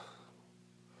tape.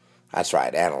 That's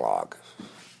right, analog.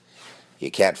 You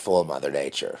can't fool Mother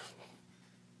Nature.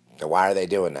 Now, why are they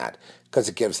doing that? Because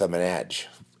it gives them an edge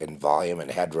in volume and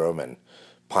headroom and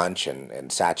punch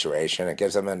and saturation. It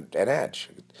gives them an edge.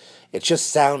 It just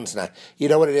sounds nice. You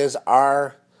know what it is?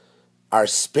 Our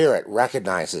spirit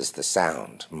recognizes the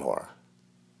sound more.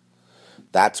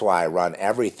 That's why I run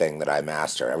everything that I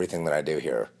master, everything that I do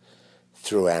here,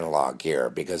 through analog gear,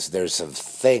 because there's a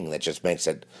thing that just makes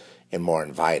it more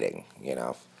inviting, you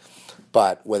know.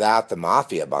 But without the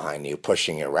mafia behind you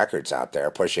pushing your records out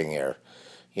there, pushing your,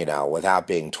 you know, without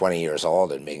being 20 years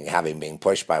old and being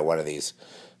pushed by one of these,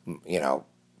 you know,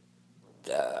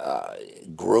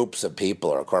 groups of people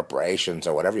or corporations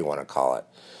or whatever you want to call it,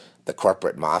 the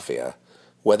corporate mafia.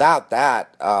 Without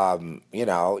that, you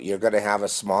know, you're going to have a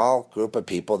small group of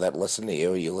people that listen to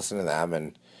you, you listen to them,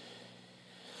 and,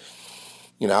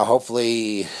 you know,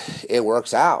 hopefully it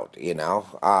works out, you know.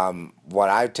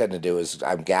 What I tend to do is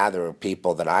I gather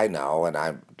people that I know, and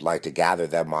I like to gather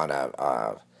them on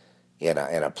in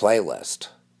a playlist,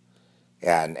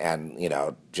 and you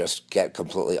know, just get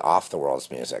completely off the world's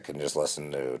music and just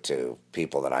listen to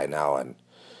people that I know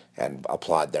and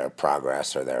applaud their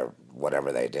progress or their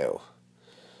whatever they do.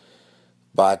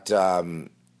 But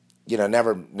you know,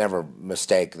 never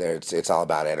mistake that it's all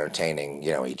about entertaining,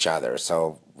 you know, each other.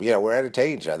 So, you know, we're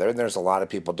entertaining each other, and there's a lot of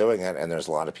people doing it, and there's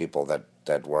a lot of people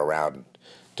that were around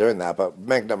doing that. But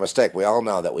make no mistake, we all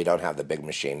know that we don't have the big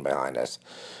machine behind us.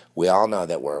 We all know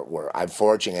that I'm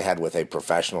forging ahead with a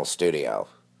professional studio,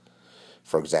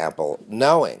 for example,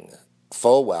 knowing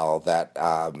full well that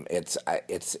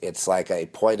it's like a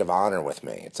point of honor with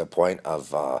me. It's a point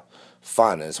of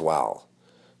fun as well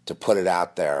to put it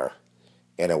out there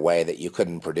in a way that you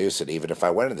couldn't produce it even if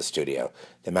I went to the studio.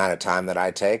 The amount of time that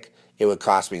I take, it would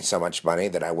cost me so much money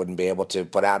that I wouldn't be able to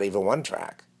put out even one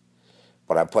track.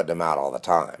 But I'm putting them out all the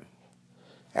time.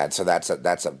 And so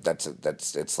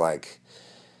it's like,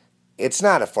 it's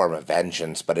not a form of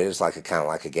vengeance, but it is like kind of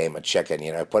like a game of chicken.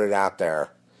 You know, put it out there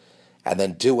and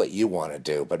then do what you want to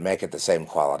do, but make it the same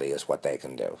quality as what they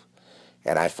can do.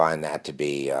 And I find that to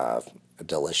be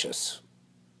delicious.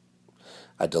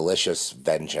 A delicious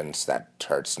vengeance that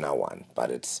hurts no one, but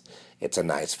it's a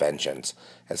nice vengeance.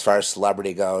 As far as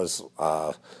celebrity goes,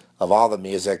 of all the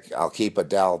music, I'll keep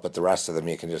Adele, but the rest of them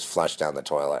you can just flush down the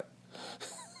toilet.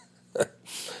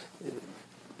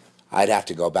 I'd have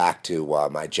to go back to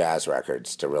my jazz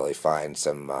records to really find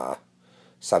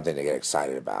something to get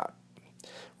excited about.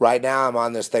 Right now I'm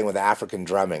on this thing with African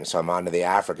drumming, so I'm on to the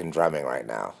African drumming right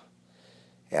now.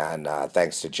 And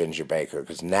thanks to Ginger Baker,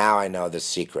 because now I know the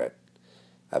secret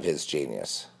of his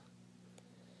genius.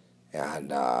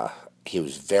 And he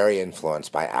was very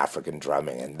influenced by African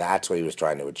drumming, and that's what he was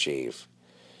trying to achieve.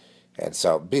 And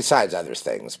so, besides other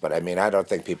things, but I mean, I don't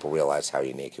think people realize how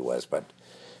unique he was. But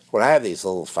when I have these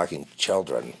little fucking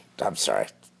children, I'm sorry,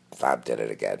 Bob did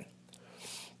it again,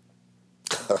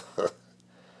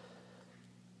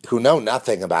 who know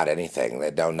nothing about anything.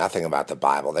 They know nothing about the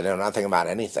Bible. They know nothing about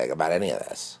anything, about any of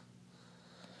this.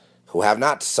 Who have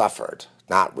not suffered,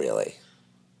 not really.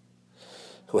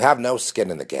 Who have no skin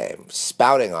in the game,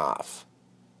 spouting off.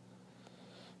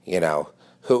 You know,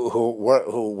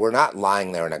 who were not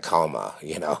lying there in a coma,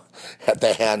 you know, at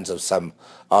the hands of some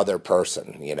other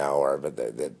person, you know, or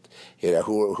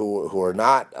who are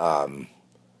not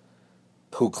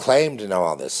who claim to know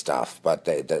all this stuff, but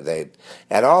they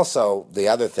and also the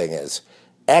other thing is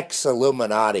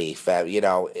ex-Illuminati, you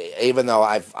know, even though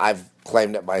I've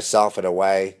claimed it myself in a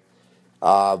way,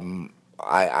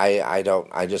 I don't,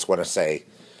 I just want to say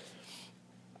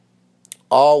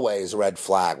always red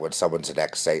flag when someone's an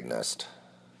ex-Satanist.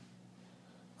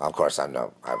 Of course, I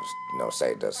was no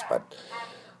Satanist, but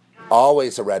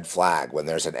always a red flag when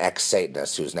there's an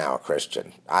ex-Satanist who's now a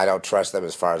Christian. I don't trust them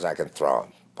as far as I can throw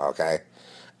them, okay?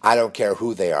 I don't care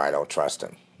who they are, I don't trust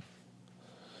them.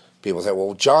 People say,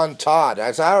 well, John Todd.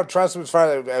 I say, I don't trust him as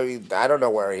far as, I mean, I don't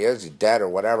know where he is, he's dead or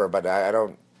whatever, but I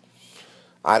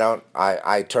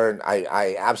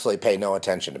absolutely pay no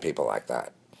attention to people like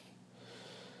that.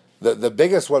 The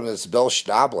biggest one was Bill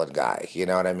Schnoblin guy, you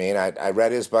know what I mean? I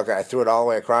read his book, I threw it all the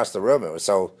way across the room. It was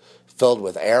so filled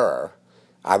with error.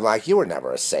 I'm like, you were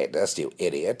never a Satanist, you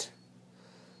idiot.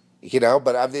 You know,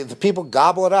 but I mean, the people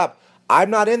gobble it up.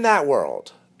 I'm not in that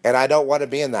world, and I don't want to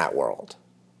be in that world.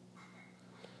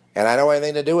 And I don't have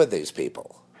anything to do with these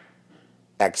people.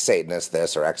 Ex-Satanist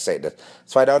this or ex-Satanist.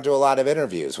 So I don't do a lot of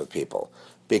interviews with people,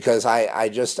 because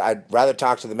I'd rather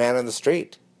talk to the man on the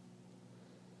street.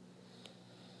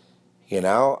 You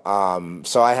know,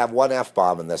 so I have one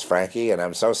F-bomb in this, Frankie, and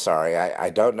I'm so sorry. I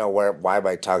don't know why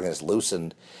my tongue is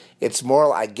loosened. It's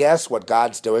more, I guess what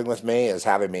God's doing with me is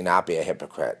having me not be a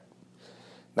hypocrite.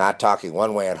 Not talking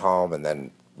one way at home and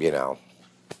then, you know.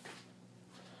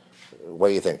 What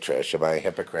do you think, Trish? Am I a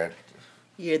hypocrite?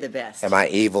 You're the best. Am I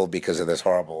evil because of this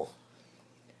horrible...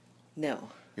 No.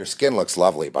 Your skin looks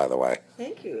lovely, by the way.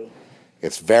 Thank you.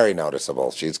 It's very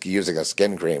noticeable. She's using a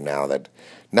skin cream now that...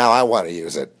 Now I want to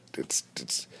use it.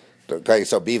 It's okay,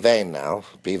 so be vain now.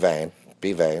 Be vain.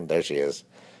 Be vain. There she is.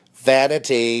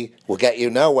 Vanity will get you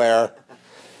nowhere.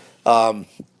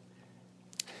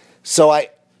 So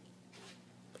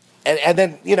and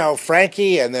then, you know,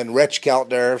 Frankie and then Rich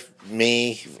Keltner,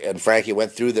 me and Frankie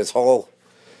went through this whole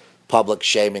public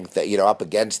shaming thing, you know, up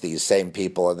against these same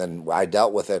people, and then I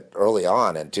dealt with it early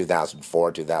on in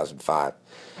 2004, 2005.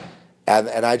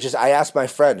 And I asked my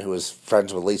friend who was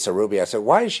friends with Lisa Ruby, I said,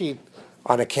 why is she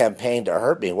on a campaign to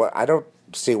hurt me? I don't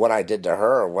see what I did to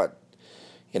her or what,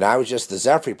 you know, I was just the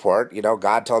Zeph report. You know,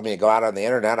 God told me to go out on the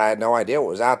internet. I had no idea what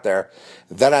was out there.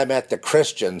 Then I met the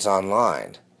Christians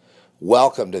online.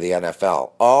 Welcome to the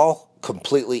NFL. All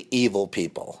completely evil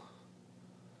people.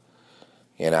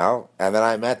 You know, and then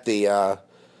I met the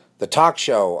talk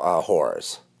show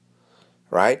whores,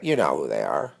 right? You know who they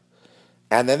are.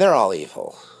 And then they're all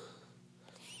evil.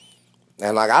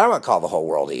 And like, I don't want to call the whole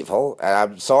world evil.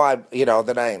 And you know,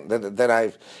 then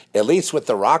I, at least with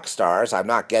the rock stars, I'm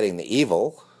not getting the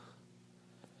evil.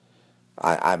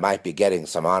 I might be getting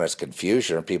some honest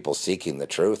confusion or people seeking the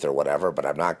truth or whatever, but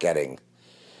I'm not getting,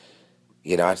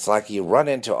 you know, it's like you run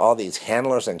into all these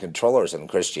handlers and controllers in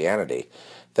Christianity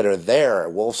that are there,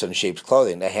 wolves in sheep's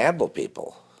clothing, to handle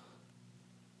people.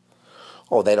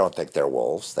 Oh, they don't think they're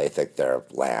wolves. They think they're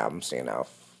lambs, you know.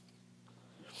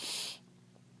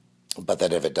 But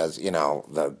then if it does, you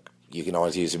know, you can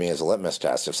always use me as a litmus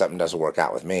test. If something doesn't work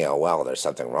out with me, oh, well, there's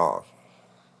something wrong.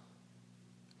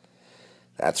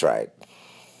 That's right.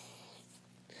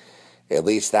 At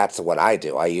least that's what I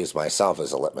do. I use myself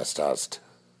as a litmus test.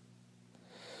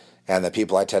 And the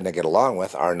people I tend to get along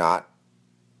with are not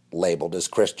labeled as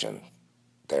Christian.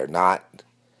 They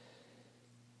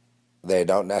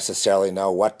don't necessarily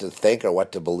know what to think or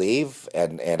what to believe,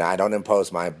 and I don't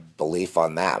impose my belief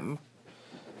on them.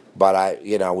 But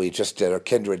you know, we just are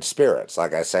kindred spirits.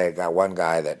 Like I say, I got one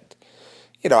guy that,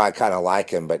 you know, I kind of like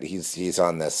him, but he's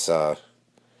on this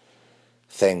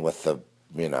thing with the,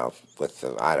 you know, with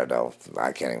the, I don't know,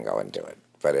 I can't even go into it.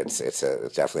 But it's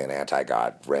definitely an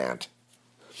anti-God rant.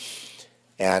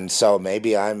 And so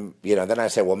maybe I'm, you know, then I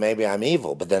say, well, maybe I'm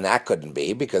evil. But then that couldn't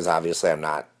be, because obviously I'm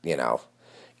not, you know,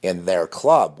 in their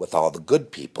club with all the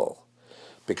good people.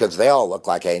 Because they all look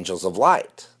like angels of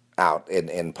light out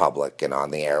in public and on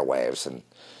the airwaves. And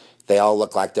they all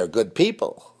look like they're good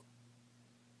people.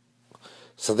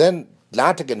 So then,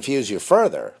 not to confuse you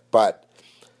further, but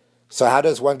so how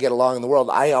does one get along in the world?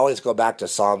 I always go back to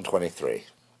Psalm 23.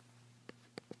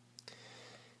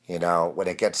 You know, when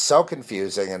it gets so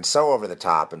confusing and so over the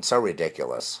top and so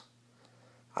ridiculous,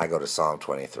 I go to Psalm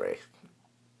 23.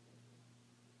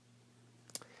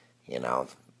 You know,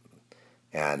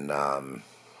 and the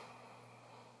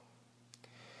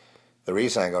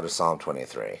reason I go to Psalm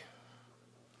 23.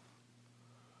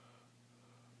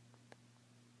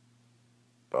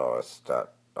 Oh, it's not.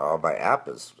 Oh, my app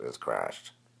is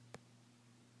crashed.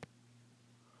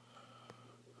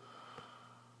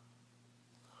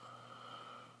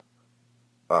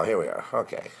 Oh, here we are.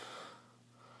 Okay.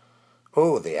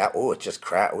 Oh, the app. Oh, it just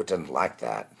crashed. Oh, it didn't like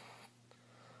that.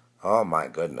 Oh my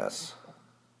goodness.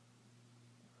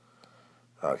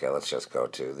 Okay, let's just go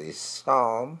to the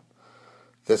Psalm.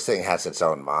 This thing has its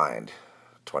own mind.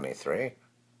 23.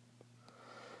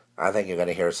 I think you're going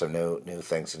to hear some new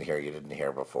things in here you didn't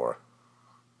hear before.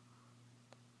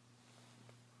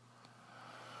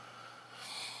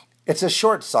 It's a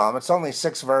short psalm. It's only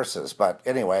 6 verses. But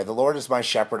anyway, the Lord is my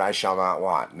shepherd, I shall not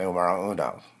want. Numero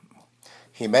uno.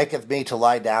 He maketh me to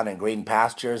lie down in green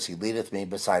pastures. He leadeth me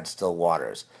beside still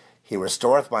waters. He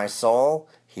restoreth my soul.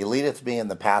 He leadeth me in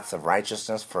the paths of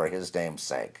righteousness for his name's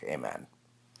sake. Amen.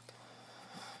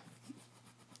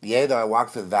 Yea, though I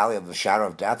walk through the valley of the shadow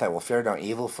of death, I will fear no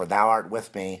evil, for thou art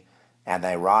with me, and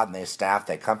thy rod and thy staff,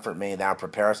 they comfort me. Thou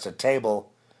preparest a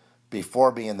table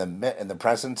before me in the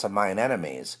presence of mine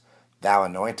enemies. Thou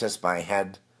anointest my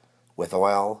head with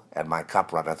oil, and my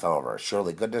cup runneth over.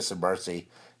 Surely goodness and mercy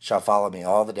shall follow me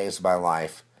all the days of my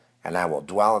life, and I will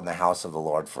dwell in the house of the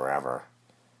Lord forever.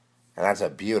 And that's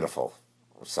a beautiful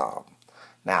psalm.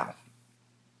 Now,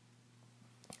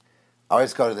 I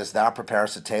always go to this, thou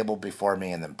preparest a table before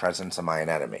me in the presence of mine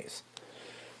enemies.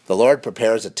 The Lord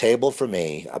prepares a table for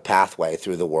me, a pathway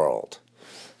through the world.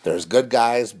 There's good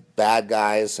guys, bad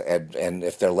guys, and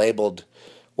if they're labeled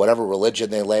whatever religion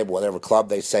they label, whatever club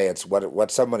they say, it's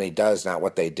what somebody does, not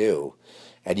what they do.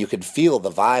 And you can feel the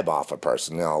vibe off a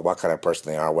person, you know, what kind of person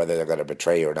they are, whether they're going to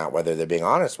betray you or not, whether they're being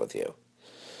honest with you.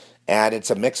 And it's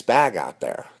a mixed bag out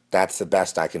there. That's the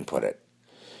best I can put it.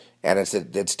 And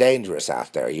it's dangerous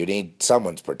out there. You need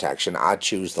someone's protection. I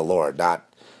choose the Lord,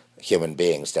 not human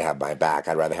beings to have my back.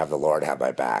 I'd rather have the Lord have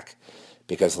my back,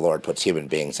 because the Lord puts human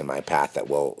beings in my path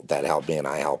that help me and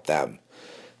I help them.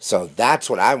 So that's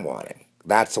what I'm wanting.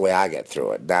 That's the way I get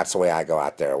through it. That's the way I go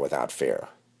out there without fear.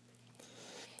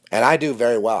 And I do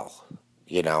very well.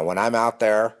 You know, when I'm out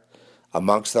there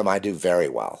amongst them, I do very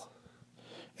well.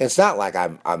 It's not like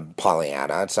I'm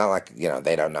Pollyanna. It's not like, you know,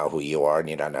 they don't know who you are and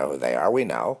you don't know who they are. We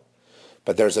know.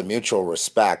 But there's a mutual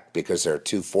respect because there are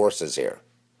two forces here.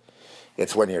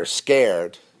 It's when you're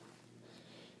scared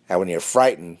and when you're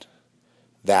frightened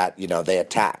that, you know, they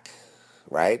attack,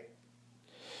 right?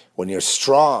 When you're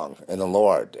strong in the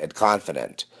Lord and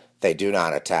confident, they do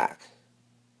not attack.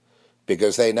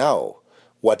 Because they know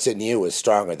what's in you is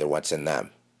stronger than what's in them.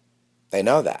 They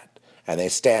know that. And they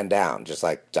stand down just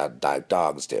like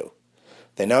dogs do.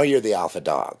 They know you're the alpha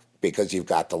dog because you've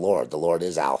got the Lord. The Lord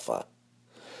is alpha.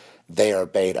 They are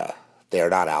beta. They are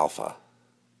not alpha.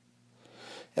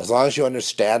 As long as you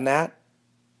understand that,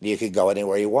 you can go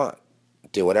anywhere you want.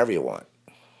 Do whatever you want.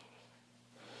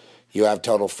 You have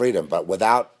total freedom. But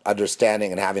without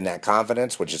understanding and having that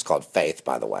confidence, which is called faith,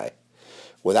 by the way,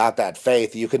 without that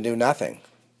faith, you can do nothing.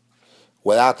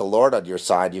 Without the Lord on your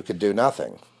side, you can do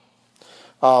nothing.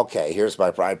 Okay, here's I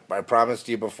promised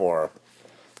you before.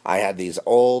 I had this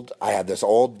old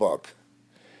book.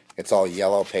 It's all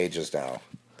yellow pages now.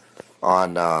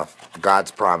 On God's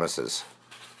promises.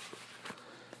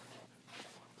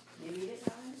 You need it,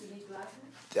 Alan? You need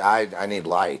glasses? I need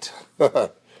light.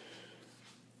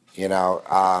 You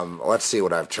know, let's see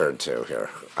what I've turned to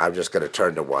here. I'm just going to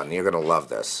turn to one. You're going to love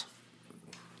this.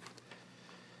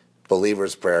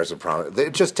 Believers' prayers and promises.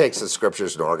 It just takes the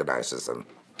scriptures and organizes them.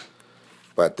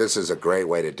 But this is a great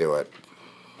way to do it.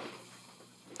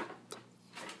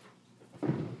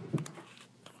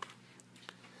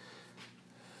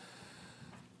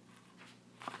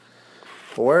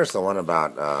 Well, where's the one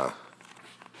about...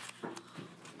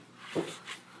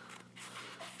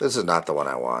 This is not the one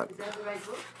I want. Is that the right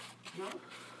book?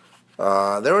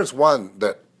 No? There was one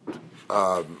that,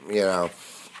 you know...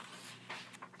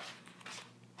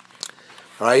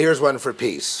 All right, here's one for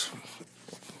peace.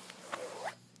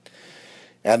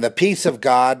 And the peace of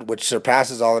God, which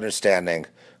surpasses all understanding,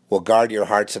 will guard your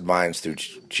hearts and minds through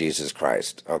Jesus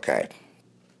Christ. Okay.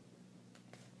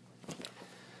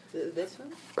 This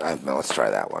one? Let's try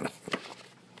that one.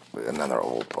 Another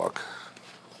old book.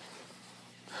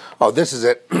 Oh, this is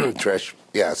it, Trish.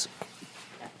 Yes.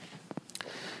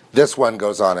 This one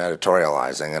goes on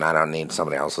editorializing, and I don't need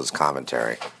somebody else's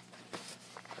commentary.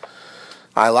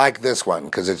 I like this one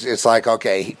because it's like,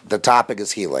 okay, the topic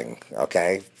is healing,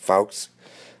 okay, folks?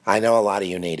 I know a lot of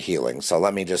you need healing, so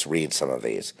let me just read some of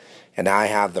these. And now I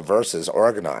have the verses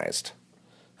organized,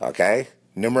 okay?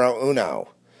 Numero uno,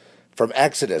 from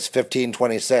Exodus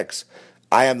 15:26,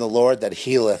 I am the Lord that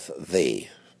healeth thee.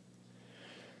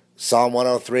 Psalm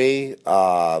 103,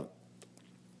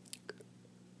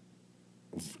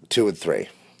 2 and 3.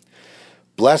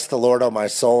 Bless the Lord, O my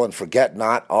soul, and forget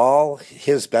not all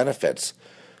his benefits,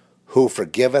 who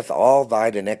forgiveth all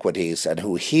thine iniquities, and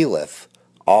who healeth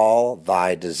all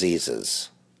thy diseases.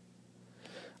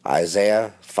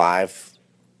 Isaiah 5,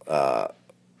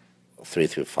 3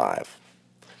 through 5.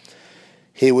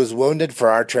 He was wounded for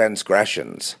our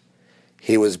transgressions.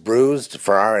 He was bruised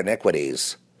for our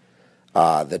iniquities.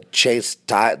 The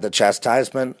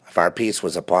chastisement of our peace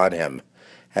was upon him,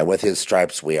 and with his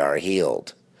stripes we are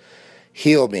healed.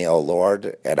 Heal me, O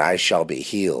Lord, and I shall be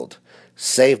healed.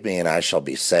 Save me, and I shall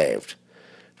be saved.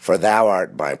 For thou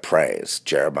art my praise.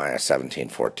 Jeremiah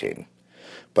 17:14.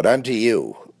 But unto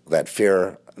you that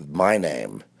fear my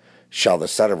name shall the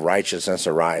Son of Righteousness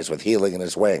arise with healing in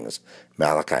his wings.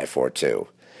 Malachi 4:2.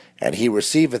 And he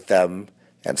receiveth them,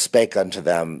 and spake unto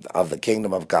them of the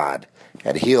kingdom of God,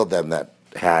 and healed them that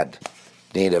had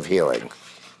need of healing.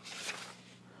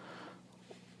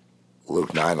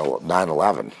 Luke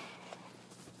 9:11.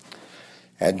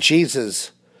 And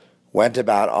Jesus went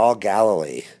about all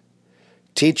Galilee,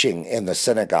 teaching in the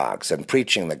synagogues and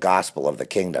preaching the gospel of the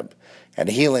kingdom, and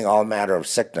healing all manner of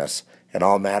sickness and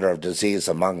all manner of disease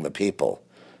among the people.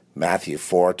 Matthew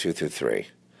 4:2 through 3.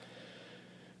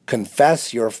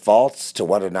 Confess your faults to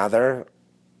one another.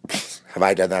 Have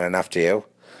I done that enough to you?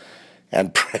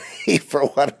 And pray for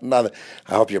one another.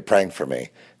 I hope you're praying for me,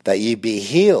 that ye be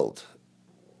healed.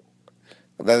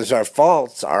 Those our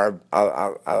faults are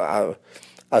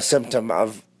a symptom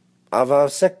of a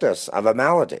sickness, of a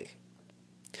malady.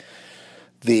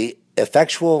 The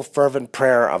effectual fervent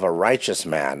prayer of a righteous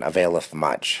man availeth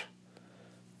much.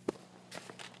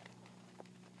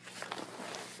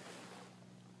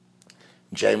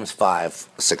 James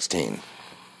 5:16.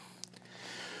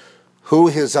 Who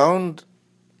his own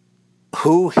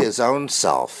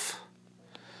self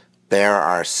bare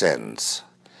our sins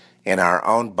in our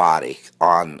own body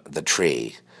on the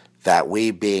tree, that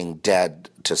we, being dead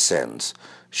to sins,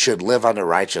 should live unto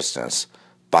righteousness,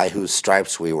 by whose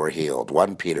stripes we were healed.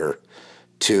 1 Peter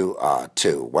 2,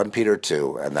 1 Peter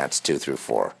 2, and that's 2 through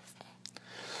 4.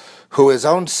 Who his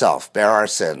own self bare our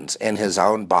sins in his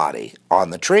own body on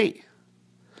the tree,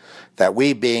 that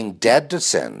we, being dead to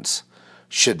sins,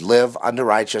 should live unto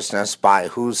righteousness, by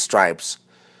whose stripes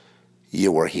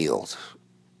you were healed.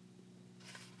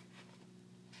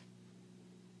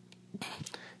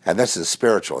 And this is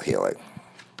spiritual healing.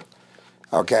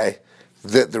 Okay?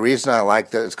 The reason I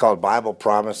like that, it's called Bible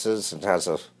Promises. It has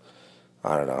a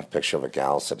picture of a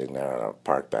gal sitting there on a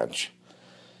park bench.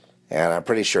 And I'm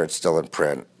pretty sure it's still in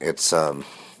print. It's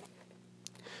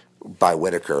by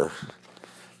Whitaker.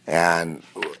 And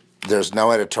there's no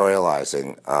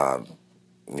editorializing.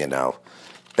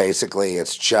 Basically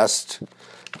it's just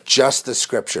the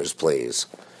scriptures, please,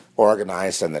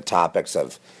 organized in the topics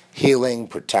of healing,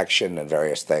 protection, and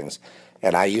various things.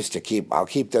 And I'll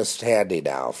keep this handy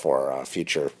now for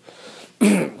future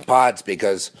pods,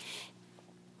 because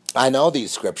I know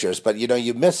these scriptures, but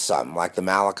you miss some, like the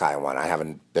Malachi one. I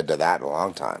haven't been to that in a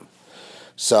long time.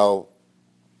 So,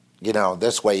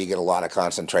 this way you get a lot of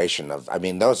concentration of,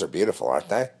 those are beautiful, aren't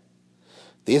they?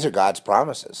 These are God's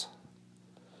promises.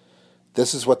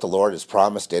 This is what the Lord has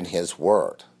promised in his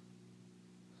word.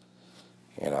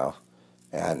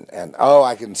 And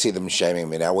I can see them shaming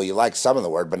me now. Well, you like some of the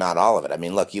word, but not all of it.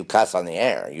 Look, you cuss on the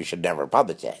air. You should never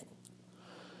publish it.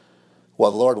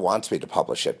 Well, the Lord wants me to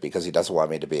publish it because he doesn't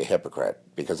want me to be a hypocrite,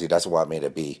 because he doesn't want me to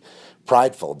be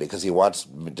prideful, because he wants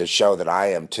me to show that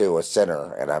I am too a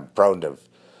sinner, and I'm prone to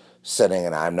sinning,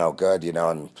 and I'm no good,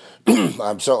 and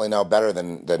I'm certainly no better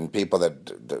than people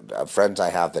that friends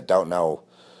I have that don't know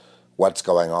what's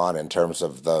going on in terms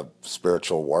of the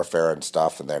spiritual warfare and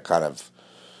stuff, and they're kind of,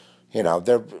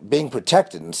 they're being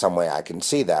protected in some way. I can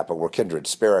see that, but we're kindred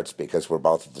spirits because we're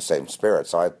both of the same spirit.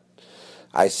 So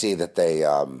I see that they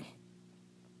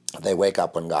wake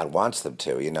up when God wants them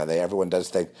to. Everyone does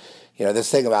think, this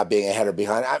thing about being ahead or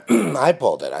behind. I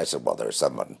pulled it. I said, well, there's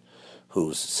someone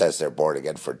who says they're born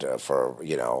again for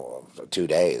 2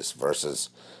 days versus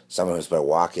someone who's been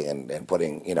walking and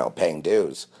putting, paying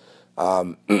dues.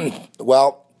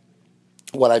 Well,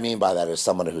 what I mean by that is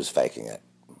someone who's faking it.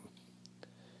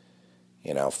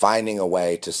 You know, finding a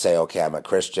way to say, okay, I'm a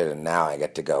Christian, and now I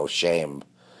get to go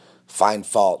find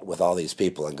fault with all these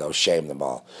people and go shame them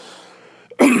all.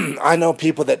 I know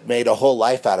people that made a whole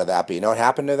life out of that, but you know what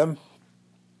happened to them?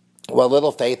 Well,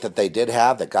 little faith that they did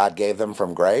have, that God gave them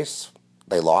from grace,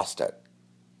 they lost it.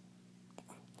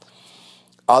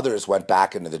 Others went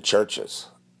back into the churches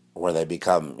where they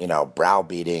become,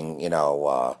 browbeating,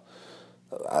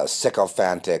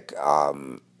 sycophantic,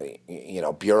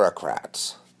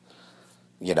 bureaucrats,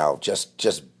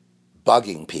 just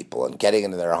bugging people and getting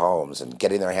into their homes and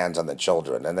getting their hands on the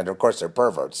children. And then, of course, they're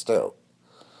perverts, too.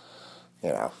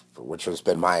 Which has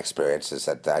been my experience, is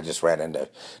that I just ran into,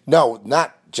 no,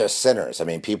 not just sinners. I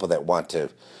mean, people that want to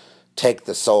take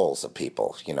the souls of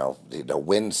people,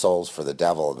 win souls for the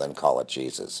devil and then call it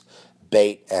Jesus.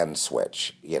 Bait and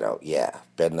switch, yeah,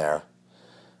 been there,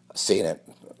 seen it,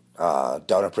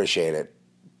 don't appreciate it.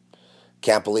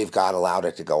 Can't believe God allowed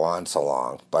it to go on so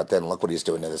long, but then look what he's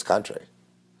doing to this country.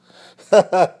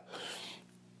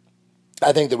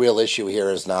 I think the real issue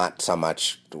here is not so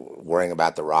much worrying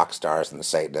about the rock stars and the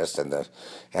Satanists and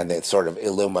the sort of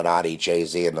Illuminati,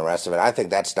 Jay-Z and the rest of it. I think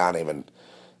that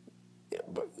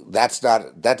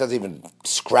doesn't even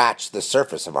scratch the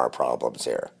surface of our problems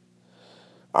here.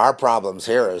 Our problems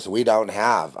here is we don't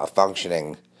have a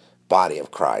functioning body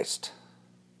of Christ.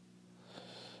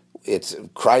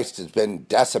 Christ has been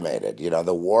decimated.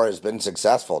 The war has been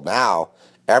successful. Now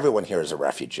everyone here is a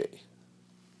refugee.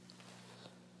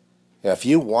 If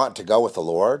you want to go with the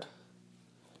Lord,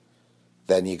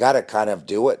 then you got to kind of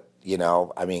do it,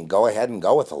 go ahead and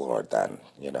go with the Lord then,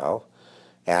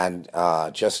 and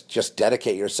just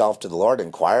dedicate yourself to the Lord,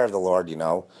 inquire of the Lord,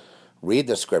 read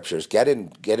the scriptures, get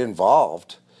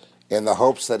involved in the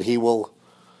hopes that he will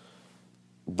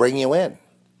bring you in.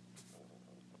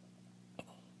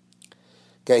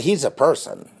 Okay, he's a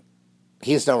person.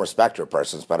 He's no respecter of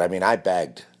persons, but I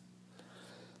begged.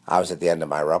 I was at the end of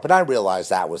my rope, and I realized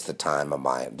that was the time of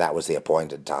that was the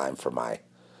appointed time for my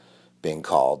being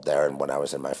called there, and when I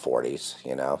was in my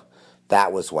 40s,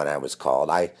 that was when I was called.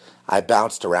 I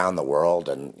bounced around the world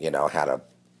and, had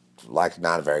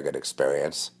not a very good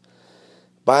experience.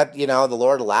 But, the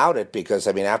Lord allowed it because,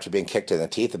 after being kicked in the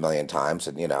teeth a million times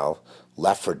and,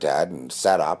 left for dead and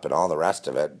set up and all the rest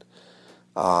of it,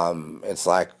 it's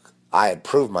like I had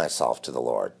proved myself to the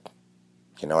Lord.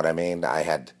 You know what I mean? I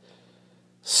had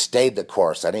stayed the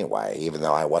course anyway, even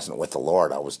though I wasn't with the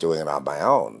Lord. I was doing it on my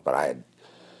own, but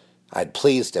I'd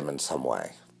pleased him in some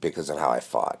way because of how I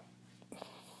fought.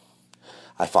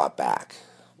 I fought back.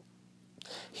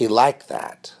 He liked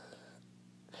that.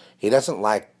 He doesn't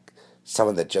like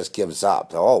someone that just gives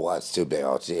up. Oh, well, it's too big.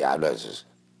 Oh, gee,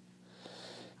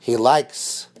 he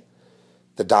likes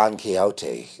the Don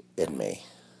Quixote in me.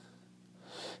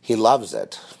 He loves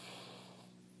it.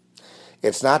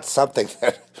 It's not something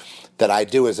that I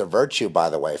do as a virtue, by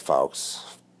the way, folks.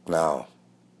 No.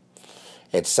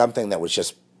 It's something that was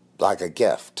just like a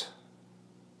gift.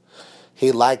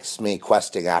 He likes me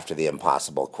questing after the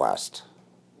impossible quest.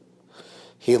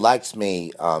 He likes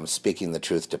me speaking the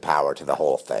truth to power to the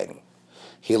whole thing.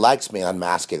 He likes me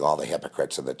unmasking all the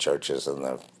hypocrites in the churches and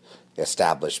the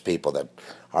established people that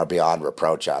are beyond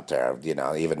reproach out there.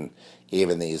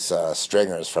 Even these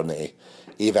stringers from the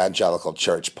evangelical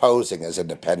church posing as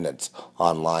independents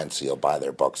online so you'll buy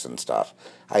their books and stuff.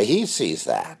 He sees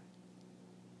that.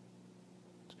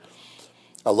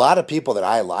 A lot of people that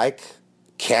I like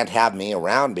can't have me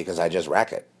around because I just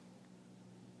wreck it.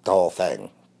 The whole thing.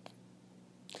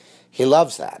 He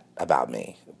loves that about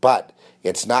me. But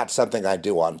it's not something I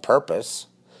do on purpose.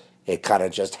 It kind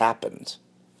of just happens.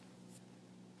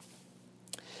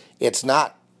 It's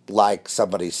not like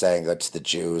somebody saying it's the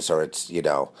Jews or it's,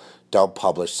 don't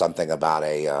publish something about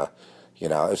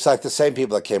it's like the same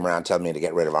people that came around telling me to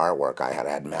get rid of artwork. I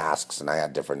had masks and I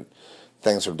had different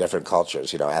things from different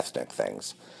cultures, ethnic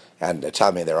things. And they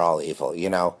tell me they're all evil,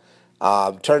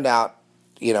 Turned out,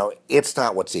 it's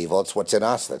not what's evil, it's what's in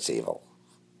us that's evil,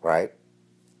 right?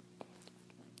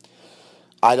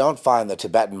 I don't find the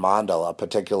Tibetan mandala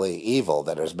particularly evil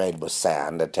that is made with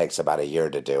sand. It takes about a year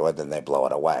to do it, then they blow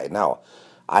it away. No,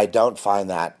 I don't find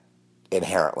that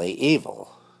inherently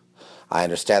evil. I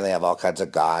understand they have all kinds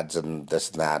of gods and this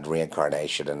and that,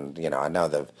 reincarnation, and, I know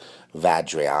the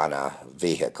Vajrayana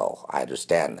vehicle. I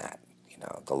understand that.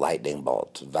 The lightning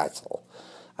bolt vessel.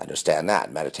 I understand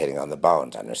that. Meditating on the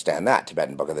bones. I understand that.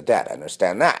 Tibetan Book of the Dead. I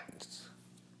understand that.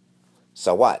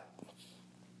 So what?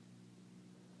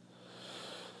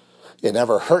 It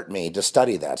never hurt me to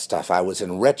study that stuff. I was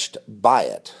enriched by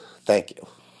it. Thank you.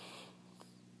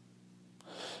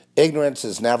 Ignorance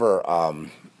is never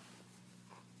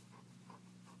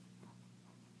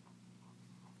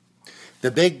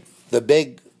the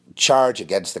big charge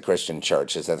against the Christian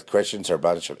church is that the Christians are a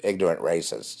bunch of ignorant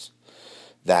racists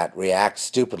that react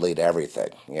stupidly to everything.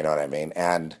 You know what I mean?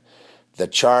 And the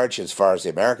charge, as far as the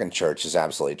American church, is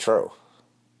absolutely true.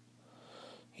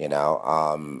 I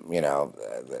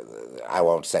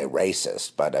won't say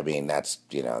racist, but I mean that's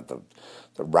the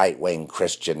right wing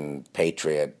Christian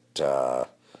patriot,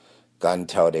 gun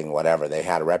toting, whatever. They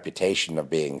had a reputation of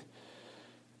being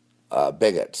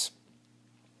bigots,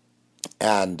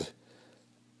 and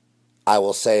I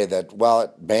will say that, well,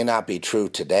 it may not be true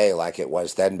today like it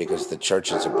was then because the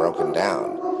churches are broken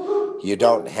down. You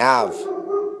don't have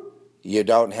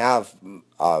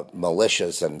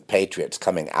militias and patriots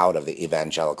coming out of the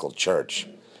evangelical church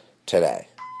today.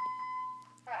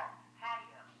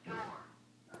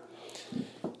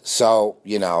 So,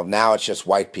 now it's just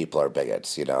white people are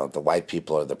bigots. The white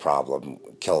people are the problem.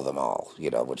 Kill them all.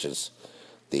 Which is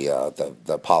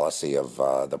the policy of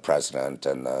the president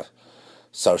and the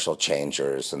social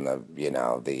changers and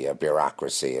the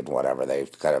bureaucracy and whatever.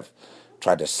 They've kind of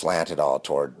tried to slant it all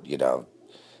toward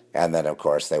and then of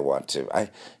course they want to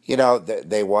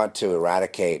they want to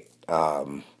eradicate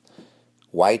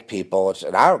white people,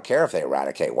 and I don't care if they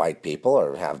eradicate white people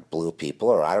or have blue people,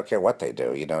 or I don't care what they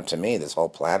do. To me, this whole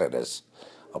planet is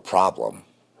a problem.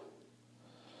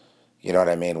 You know what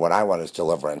I mean? What I want is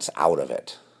deliverance out of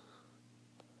it.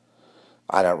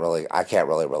 I can't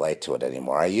really relate to it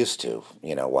anymore. I used to,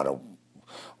 want to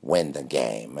win the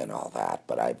game and all that,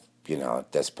 but at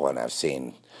this point I've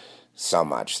seen so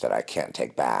much that I can't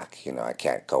take back. I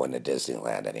can't go into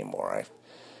Disneyland anymore.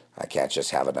 I can't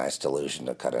just have a nice delusion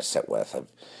to kind of sit with.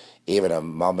 Even a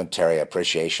momentary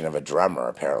appreciation of a drummer,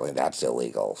 apparently that's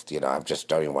illegal. I just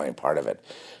don't even want any part of it.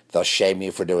 They'll shame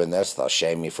you for doing this. They'll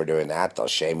shame you for doing that. They'll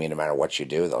shame you no matter what you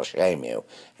do. They'll shame you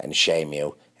and shame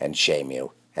you and shame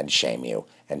you and shame you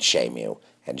and shame you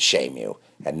and shame you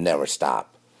and never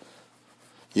stop.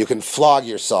 You can flog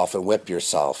yourself and whip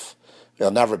yourself.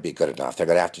 You'll never be good enough. They're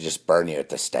going to have to just burn you at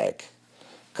the stake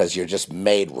because you're just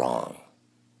made wrong.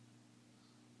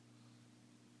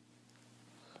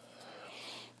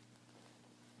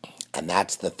 And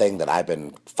that's the thing that I've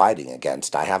been fighting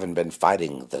against. I haven't been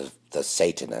fighting the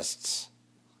Satanists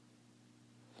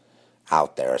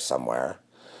out there somewhere.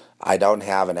 I don't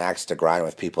have an axe to grind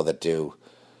with people that do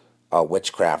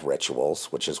witchcraft rituals,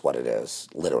 which is what it is,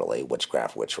 literally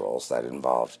witchcraft rituals that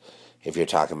involve, if you're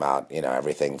talking about,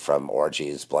 everything from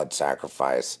orgies, blood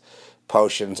sacrifice,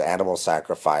 potions, animal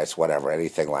sacrifice, whatever,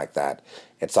 anything like that.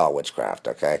 It's all witchcraft,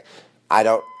 okay? I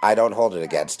don't hold it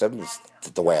against them. It's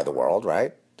the way of the world,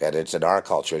 right? And it's in our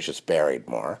culture, it's just buried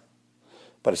more.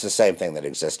 But it's the same thing that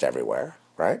exists everywhere,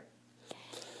 right?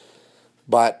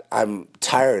 But I'm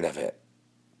tired of it.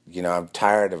 I'm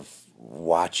tired of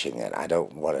watching it. I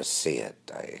don't want to see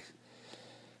it.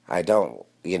 I don't,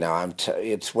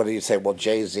 it's, what do you say? Well,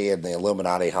 Jay-Z and the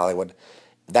Illuminati, Hollywood,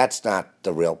 that's not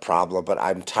the real problem, but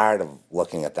I'm tired of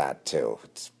looking at that too.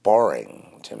 It's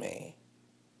boring to me.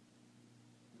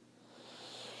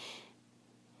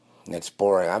 It's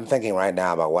boring. I'm thinking right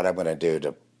now about what I'm going to do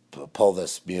to pull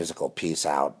this musical piece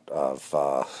out of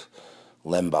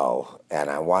limbo, and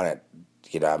I want it,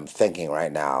 I'm thinking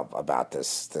right now about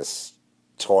this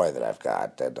toy that I've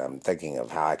got, and I'm thinking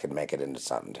of how I can make it into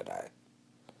something today.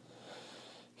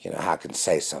 How I can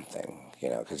say something,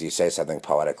 because you say something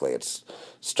poetically, it's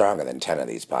stronger than 10 of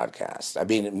these podcasts. I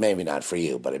mean, maybe not for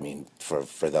you, but I mean for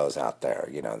those out there,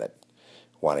 that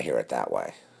want to hear it that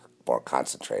way, more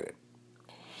concentrated.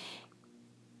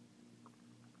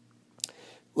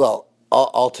 Well,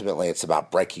 ultimately, it's about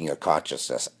breaking your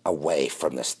consciousness away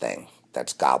from this thing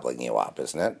that's gobbling you up,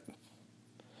 isn't it?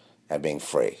 And being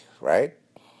free, right?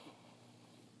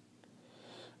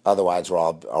 Otherwise, we're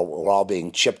all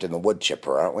being chipped in the wood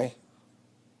chipper, aren't we?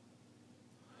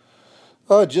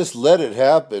 Oh, just let it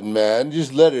happen, man.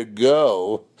 Just let it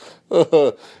go.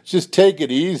 Just take it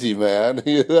easy, man.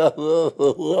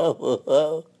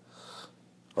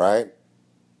 Right?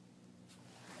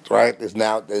 Right? Isn't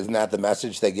that the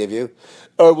message they give you?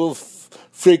 I will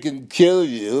freaking kill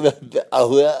you.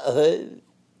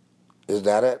 Is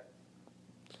that it?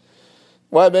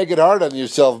 Why make it hard on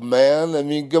yourself, man? I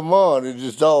mean, come on. It's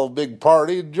just all a big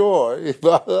party and joy.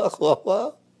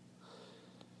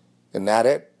 Isn't that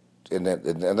it? In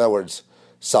other words,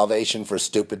 salvation for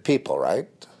stupid people, right?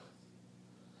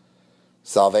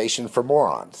 Salvation for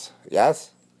morons.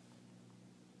 Yes?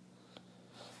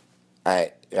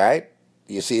 Right?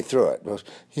 You see through it.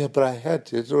 Yeah, but I had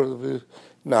to.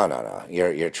 No.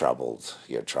 You're troubled.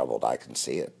 You're troubled. I can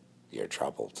see it. You're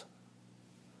troubled.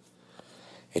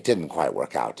 It didn't quite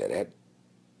work out, did it?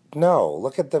 No.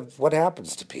 Look at what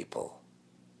happens to people.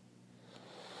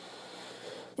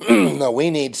 No,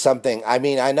 we need something. I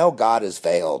mean, I know God is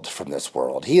veiled from this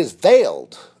world. He is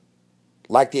veiled.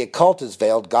 Like the occult is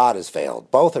veiled, God is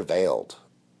veiled. Both are veiled.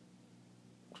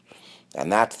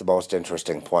 And that's the most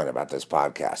interesting point about this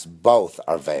podcast. Both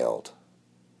are veiled.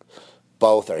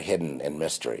 Both are hidden in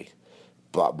mystery,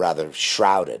 but rather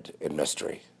shrouded in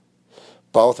mystery.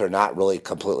 Both are not really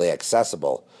completely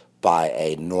accessible by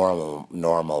a normal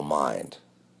mind,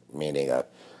 meaning a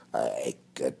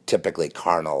typically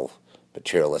carnal,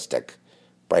 materialistic,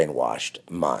 brainwashed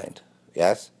mind.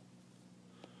 Yes?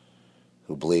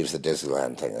 Who believes the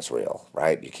Disneyland thing is real,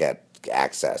 right? You can't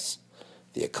access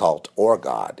the occult or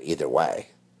God either way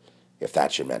if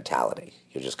that's your mentality.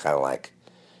 You're just kind of like,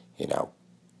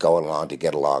 going along to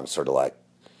get along, sort of like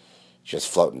just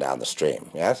floating down the stream,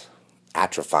 yes?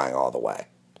 Atrophying all the way.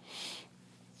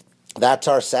 That's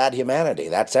our sad humanity.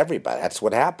 That's everybody. That's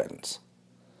what happens.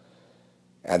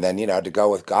 And then, to go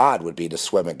with God would be to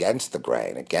swim against the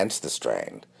grain, against the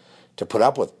strain, to put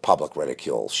up with public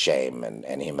ridicule, shame,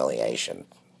 and humiliation,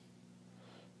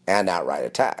 and outright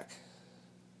attack.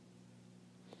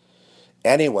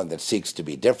 Anyone that seeks to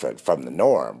be different from the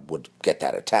norm would get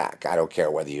that attack. I don't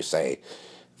care whether you say,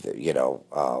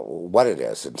 what it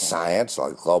is in science,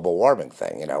 like global warming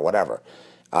thing, whatever.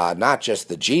 Not just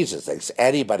the Jesus things.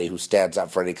 Anybody who stands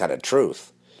up for any kind of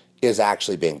truth is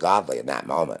actually being godly in that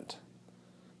moment.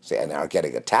 See, and are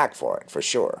getting attacked for it, for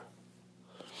sure.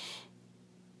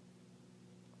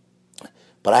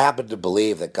 But I happen to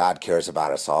believe that God cares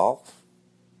about us all.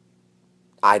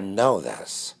 I know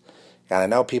this. And I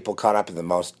know people caught up in the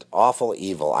most awful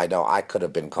evil. I know I could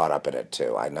have been caught up in it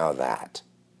too. I know that.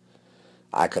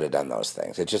 I could have done those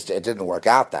things. It didn't work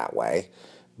out that way.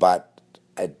 But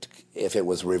if it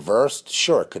was reversed,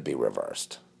 sure, it could be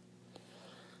reversed.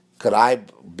 Could I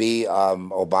be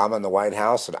Obama in the White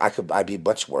House? And I'd be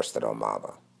much worse than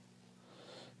Obama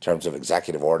in terms of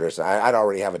executive orders. I'd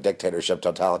already have a dictatorship,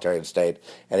 totalitarian state.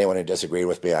 Anyone who disagreed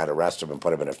with me, I'd arrest him and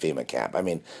put him in a FEMA camp. I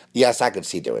mean, yes, I could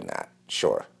see doing that.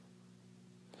 Sure.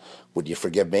 Would you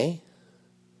forgive me?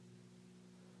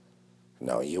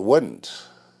 No, you wouldn't.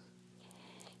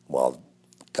 Well,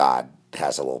 God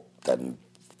has then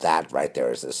that right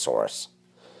there is the source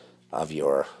of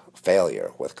your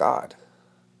failure with God.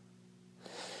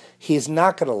 He's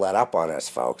not going to let up on us,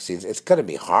 folks. It's going to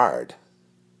be hard.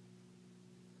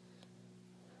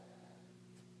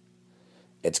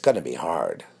 It's going to be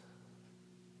hard.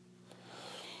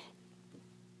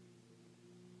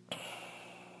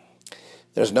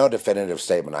 There's no definitive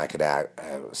statement I could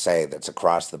say that's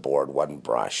across the board, one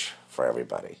brush for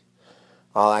everybody.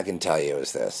 All I can tell you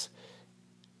is this.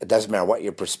 It doesn't matter what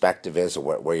your perspective is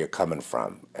or where you're coming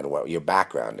from and what your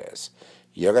background is.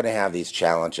 You're going to have these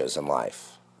challenges in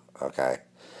life, okay?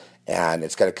 And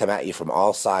it's going to come at you from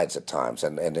all sides at times,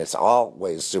 and it's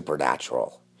always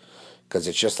supernatural because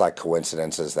it's just like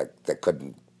coincidences that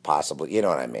couldn't possibly, you know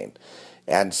what I mean?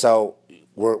 And so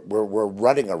we're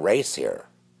running a race here.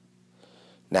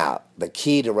 Now, the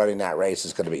key to running that race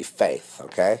is going to be faith,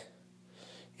 okay?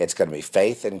 It's going to be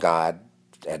faith in God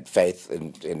and faith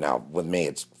now, with me,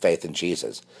 it's faith in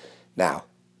Jesus. Now,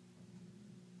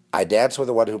 I dance with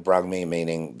the one who brung me,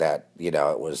 meaning that,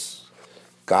 it was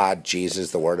God,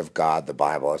 Jesus, the Word of God, the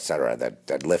Bible, etc.,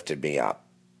 that lifted me up.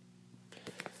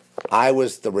 I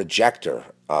was the rejecter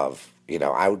of,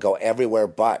 I would go everywhere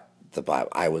but the Bible.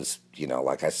 I was,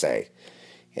 like I say,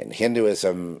 in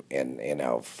Hinduism,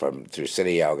 through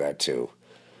City Yoga to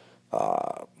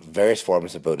various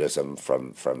forms of Buddhism,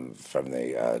 from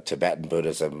the Tibetan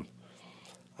Buddhism,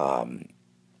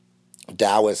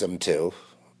 Taoism too,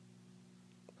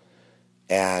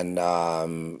 and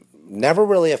never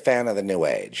really a fan of the New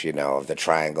Age, of the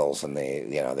triangles and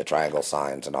the triangle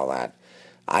signs and all that.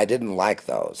 I didn't like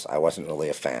those. I wasn't really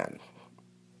a fan.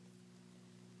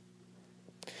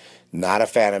 Not a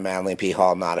fan of Manly P.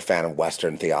 Hall, not a fan of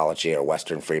Western theology or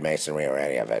Western Freemasonry or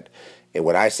any of it.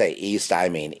 When I say East, I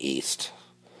mean East.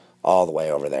 All the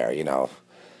way over there,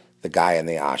 the guy in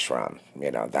the ashram,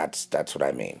 that's what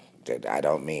I mean. I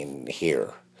don't mean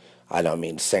here. I don't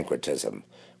mean syncretism,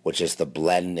 which is the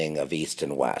blending of East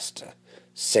and West.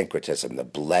 Syncretism, the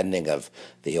blending of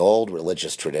the old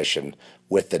religious tradition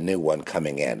with the new one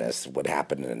coming in, as what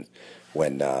happened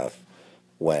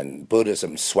when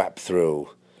Buddhism swept through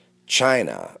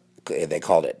China. They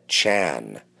called it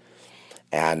Chan,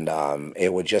 and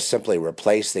it would just simply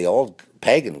replace the old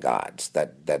pagan gods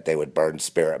that they would burn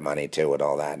spirit money to and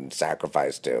all that and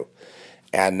sacrifice to,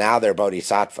 and now they're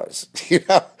bodhisattvas.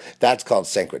 That's called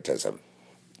syncretism.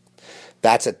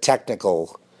 That's a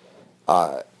technical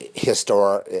term,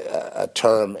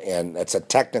 and it's a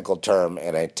technical term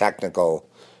in a technical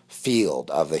field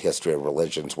of the history of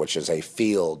religions, which is a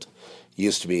field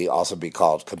used to be also be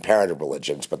called comparative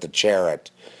religions, but the chair at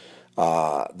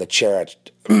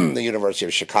the University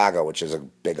of Chicago, which is a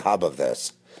big hub of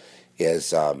this,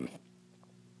 is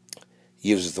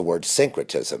uses the word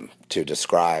syncretism to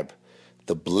describe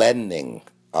the blending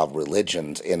of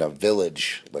religions in a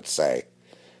village, let's say,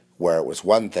 where it was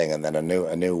one thing, and then a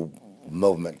new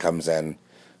movement comes in,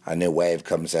 a new wave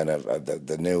comes in,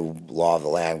 the new law of the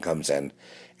land comes in,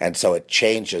 and so it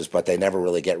changes, but they never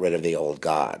really get rid of the old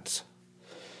gods.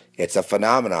 It's a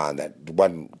phenomenon that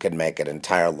one can make an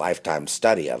entire lifetime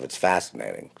study of. It's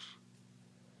fascinating.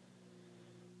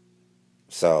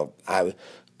 So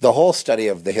the whole study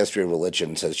of the history of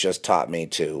religions has just taught me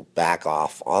to back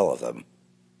off all of them.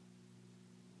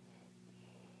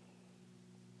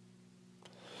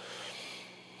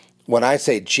 When I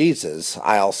say Jesus,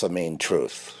 I also mean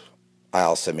truth. I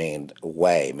also mean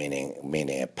way,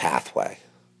 meaning a pathway.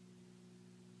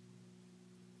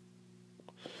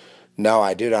 No,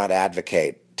 I do not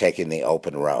advocate taking the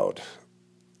open road,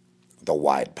 the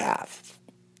wide path.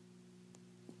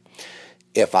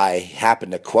 If I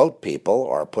happen to quote people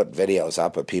or put videos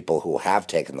up of people who have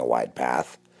taken the wide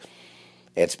path,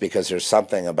 it's because there's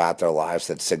something about their lives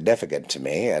that's significant to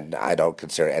me, and I don't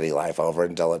consider any life over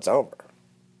until it's over.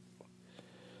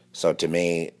 So to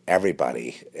me,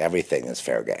 everything is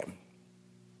fair game.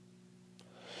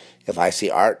 If I see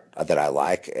art that I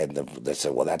like, and they say,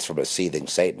 well, that's from a seething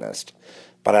Satanist,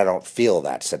 but I don't feel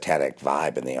that satanic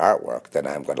vibe in the artwork, then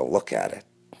I'm going to look at it.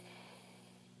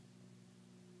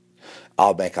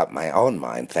 I'll make up my own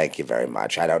mind, thank you very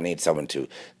much. I don't need someone to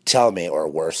tell me, or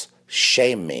worse,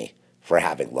 shame me for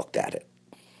having looked at it.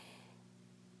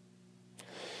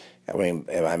 I mean,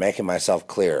 am I making myself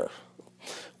clear?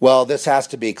 Well, this has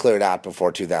to be cleared out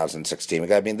before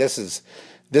 2016. I mean, this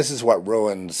is what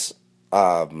ruins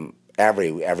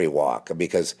every walk,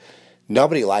 because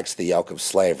nobody likes the yoke of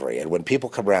slavery, and when people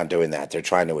come around doing that, they're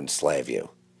trying to enslave you,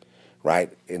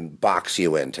 right? And box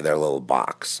you into their little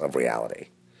box of reality.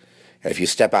 And if you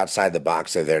step outside the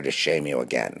box, they're there to shame you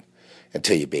again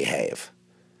until you behave.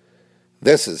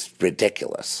 This is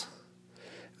ridiculous.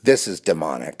 This is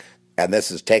demonic, and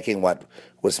this is taking what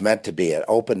was meant to be an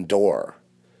open door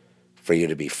for you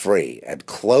to be free and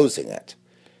closing it,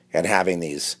 and having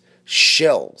these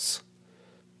shills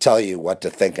tell you what to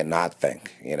think and not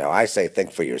think. You know, I say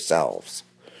think for yourselves.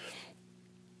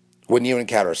 When you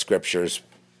encounter scriptures,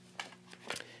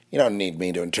 you don't need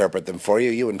me to interpret them for you.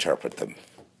 You interpret them.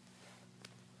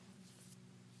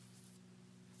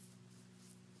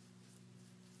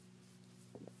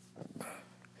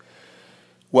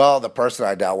 Well, the person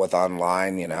I dealt with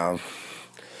online, you know,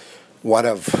 one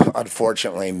of,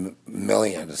 unfortunately,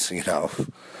 millions, you know,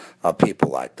 of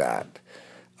people like that.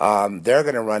 They're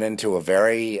going to run into a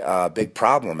very big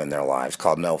problem in their lives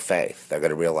called no faith. They're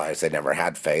going to realize they never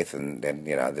had faith, and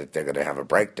you know, that they're going to have a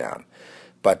breakdown.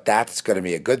 But that's going to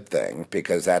be a good thing,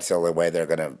 because that's the only way they're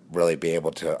going to really be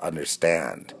able to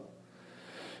understand.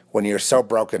 When you're so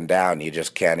broken down, you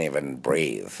just can't even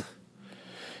breathe.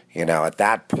 You know, at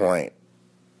that point,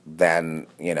 then,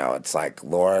 you know, it's like,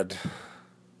 Lord,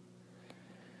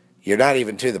 you're not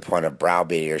even to the point of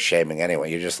browbeating or shaming anyone.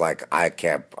 You're just like, I'm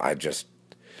just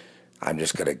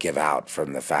going to give out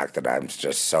from the fact that I'm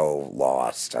just so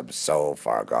lost. I'm so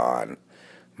far gone.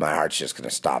 My heart's just going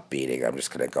to stop beating. I'm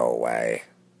just going to go away.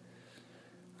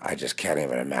 I just can't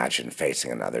even imagine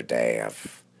facing another day.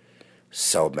 I've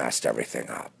so messed everything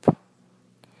up.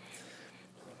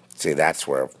 See, that's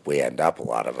where we end up, a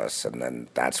lot of us. And then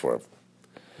that's where,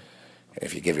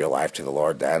 if you give your life to the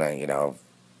Lord, then, you know,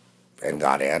 and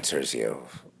God answers you,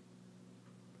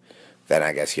 then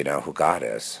I guess you know who God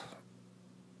is.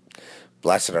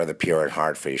 Blessed are the pure in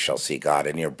heart, for you shall see God.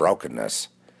 In your brokenness,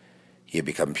 you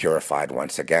become purified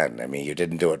once again. I mean, you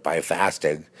didn't do it by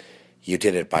fasting. You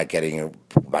did it by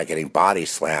getting body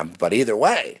slammed. But either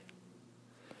way,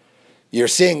 you're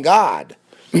seeing God.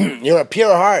 You're a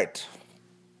pure heart.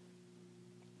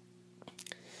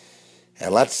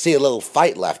 And let's see a little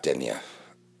fight left in you.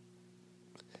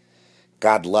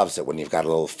 God loves it when you've got a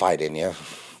little fight in you.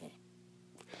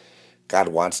 God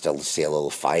wants to see a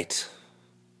little fight.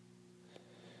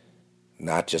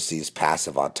 Not just these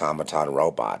passive automaton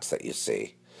robots that you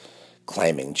see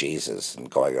claiming Jesus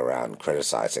and going around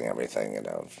criticizing everything, you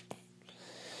know.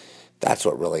 That's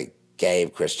what really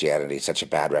gave Christianity such a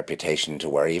bad reputation, to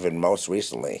where even most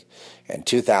recently, in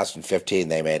 2015,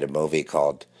 they made a movie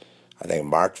called, I think,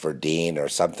 Marked for Dean or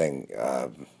something.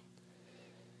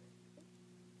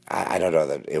 I don't know,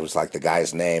 that it was like the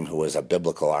guy's name, who was a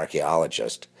biblical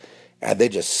archaeologist, and they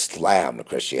just slammed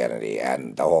Christianity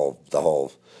and the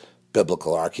whole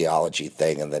biblical archaeology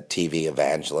thing and the TV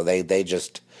evangel.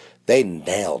 They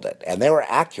nailed it, and they were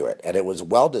accurate, and it was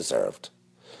well deserved.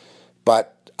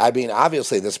 But I mean,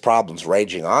 obviously, this problem's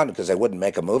raging on because they wouldn't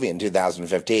make a movie in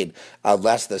 2015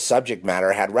 unless the subject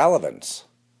matter had relevance.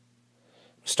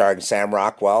 Starring Sam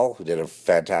Rockwell, who did a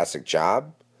fantastic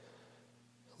job.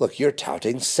 Look, you're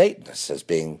touting Satanists as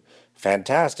being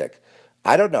fantastic.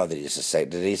 I don't know that he's a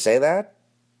Satanist. Did he say that?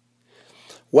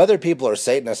 Whether people are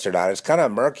Satanists or not, it's kind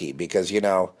of murky because,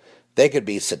 they could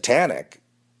be satanic,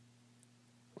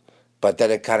 but then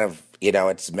it kind of,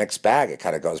 it's a mixed bag. It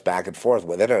kind of goes back and forth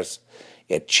within us.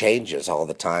 It changes all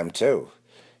the time, too.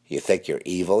 You think you're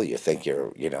evil. You think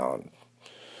you're,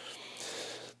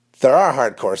 There are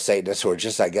hardcore Satanists who are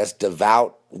just, I guess,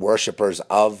 devout worshipers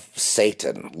of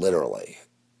Satan, literally.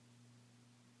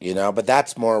 But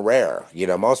that's more rare.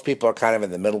 Most people are kind of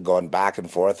in the middle going back and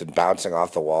forth and bouncing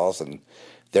off the walls, and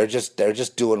they're just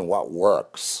doing what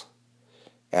works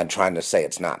and trying to say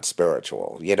it's not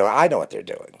spiritual. I know what they're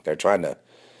doing. They're trying to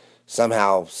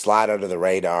somehow slide under the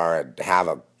radar and have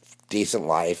a decent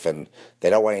life, and they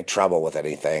don't want any trouble with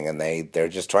anything, and they're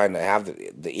just trying to have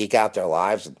the eke out their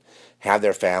lives and have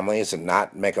their families and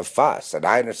not make a fuss, and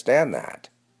I understand that.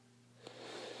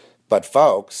 But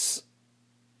folks,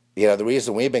 the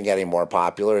reason we've been getting more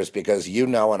popular is because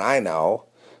and I know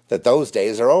that those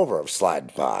days are over of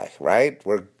sliding by, right?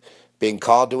 We're being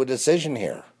called to a decision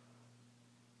here.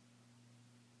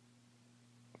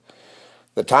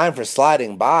 The time for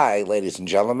sliding by, ladies and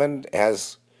gentlemen,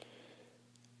 has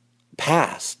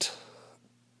passed.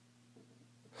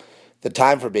 The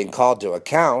time for being called to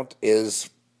account is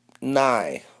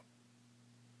nigh.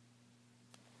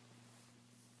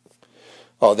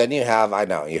 Oh, then you have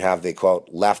the, quote,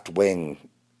 left-wing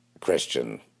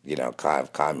Christian, kind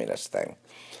of communist thing.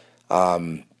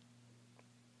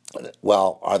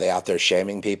 Well, are they out there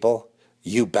shaming people?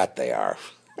 You bet they are.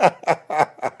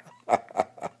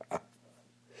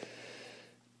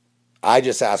 I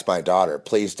just asked my daughter,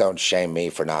 please don't shame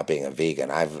me for not being a vegan.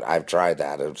 I've tried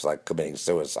that. It was like committing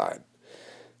suicide.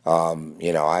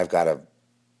 I've got to,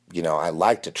 I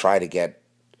like to try to get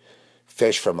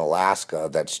fish from Alaska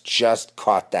that's just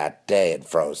caught that day and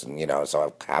frozen, so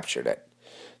I've captured it.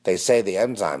 They say the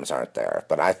enzymes aren't there,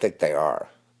 but I think they are.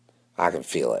 I can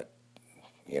feel it,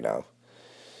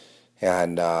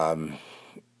 And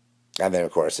then,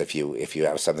 of course, if you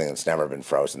have something that's never been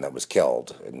frozen that was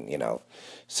killed, and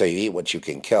so you eat what you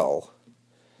can kill.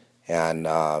 And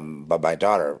but my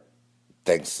daughter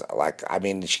thinks,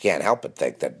 she can't help but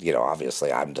think that,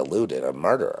 obviously I'm deluded, a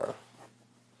murderer.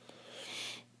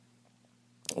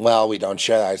 Well, we don't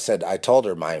share that. I told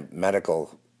her my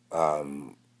medical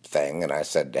thing, and I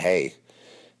said, hey,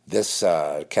 this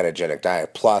ketogenic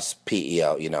diet plus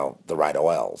PEO, the right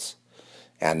oils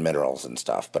and minerals and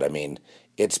stuff. But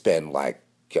it's been like,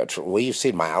 you've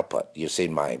seen my output. You've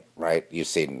seen you've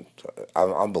seen,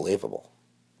 unbelievable.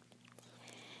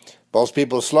 Most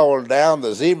people slowing down.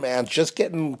 The Z-Man's just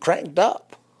getting cranked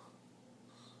up.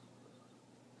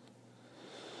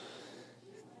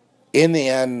 In the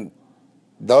end,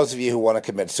 those of you who want to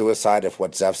commit suicide, if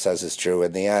what Zeph says is true,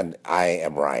 in the end, I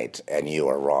am right and you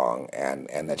are wrong, and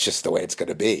that's just the way it's going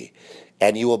to be.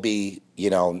 And you will be,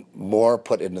 more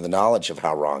put into the knowledge of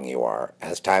how wrong you are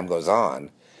as time goes on,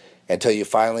 until you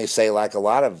finally say, like a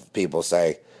lot of people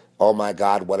say, oh my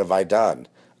God, what have I done?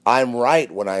 I'm right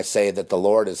when I say that the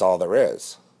Lord is all there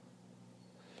is.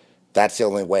 That's the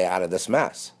only way out of this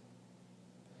mess.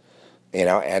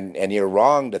 And you're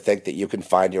wrong to think that you can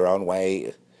find your own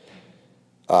way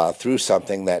through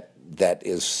something that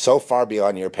is so far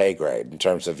beyond your pay grade in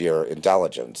terms of your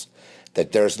intelligence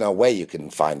that there's no way you can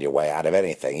find your way out of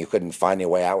anything. You couldn't find your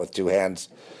way out with two hands.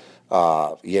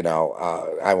 I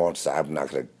won't say, I'm not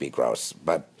going to be gross,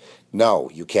 but no,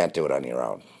 you can't do it on your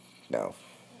own. No.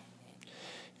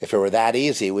 If it were that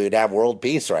easy, we would have world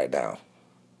peace right now.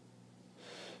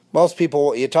 Most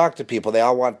people, you talk to people, they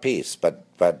all want peace, but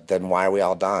then why are we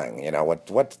all dying?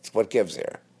 What gives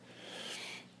here?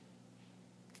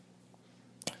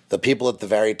 The people at the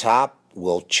very top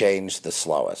will change the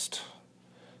slowest.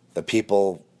 The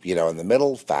people, in the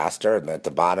middle, faster, and at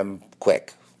the bottom,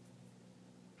 quick.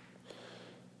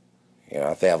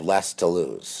 If they have less to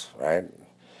lose, right?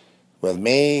 With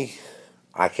me,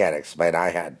 I can't explain. I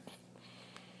had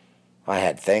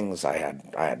things. I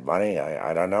had money.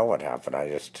 I don't know what happened.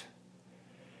 It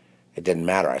didn't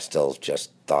matter. I still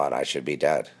just thought I should be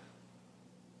dead.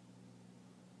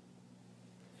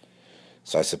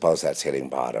 So I suppose that's hitting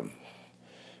bottom,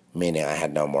 meaning I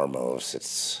had no more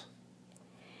moves.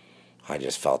 I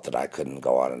just felt that I couldn't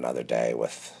go on another day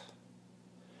with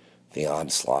the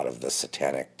onslaught of the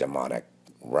satanic, demonic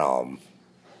realm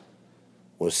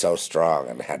was so strong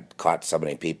and had caught so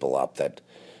many people up that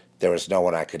there was no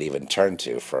one I could even turn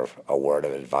to for a word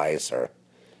of advice or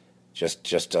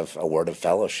just a word of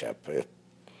fellowship.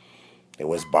 It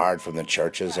was barred from the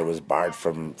churches. It was barred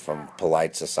from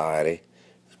polite society. It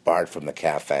was barred from the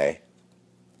cafe.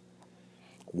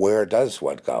 Where does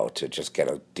one go to just get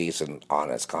a decent,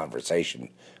 honest conversation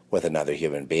with another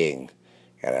human being?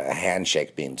 And a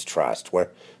handshake means trust.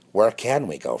 Where can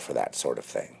we go for that sort of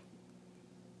thing?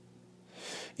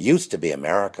 Used to be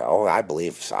America. Oh, I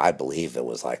believe it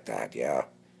was like that. Yeah.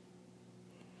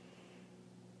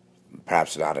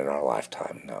 Perhaps not in our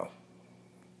lifetime. No.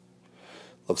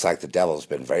 Looks like the devil's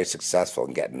been very successful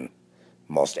in getting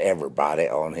most everybody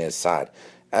on his side.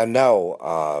 And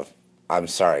no, I'm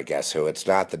sorry, guess who? It's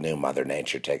not the new Mother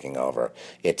Nature taking over.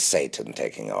 It's Satan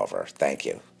taking over. Thank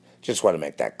you. Just want to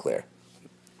make that clear.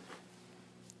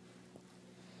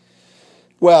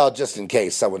 Well, just in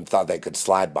case someone thought they could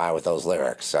slide by with those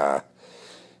lyrics.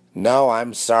 No,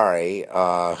 I'm sorry.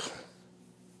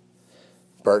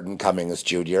 Burton Cummings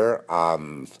Jr.,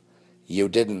 you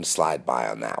didn't slide by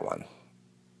on that one.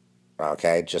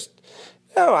 Okay, just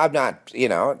no. I'm not.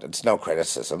 It's no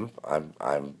criticism.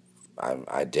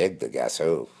 I dig the Guess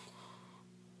Who.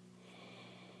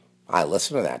 I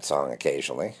listen to that song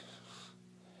occasionally.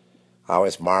 I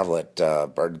always marvel at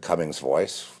Burton Cummings'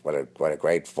 voice. What a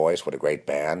great voice. What a great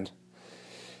band.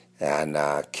 And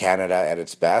Canada at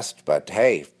its best. But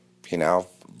hey,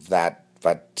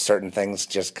 But certain things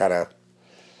just kind of,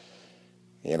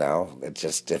 it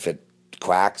just if it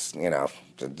quacks,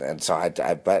 and so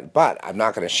but I'm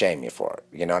not going to shame you for it.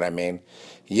 You know what I mean?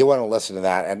 You want to listen to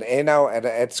that, and and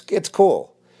it's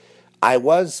cool. I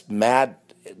was mad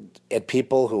at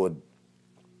people who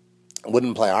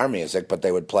wouldn't play our music, but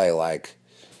they would play like,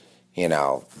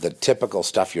 the typical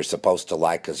stuff you're supposed to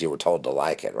like because you were told to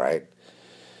like it, right?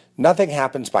 Nothing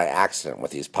happens by accident with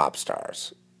these pop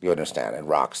stars. You understand? And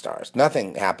rock stars.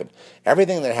 Nothing happened.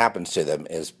 Everything that happens to them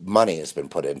is money has been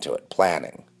put into it,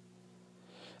 planning.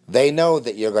 They know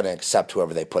that you're going to accept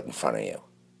whoever they put in front of you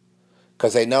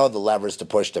because they know the levers to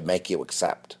push to make you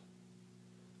accept.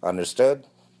 Understood?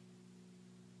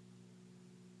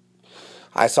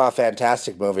 I saw a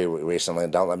fantastic movie recently,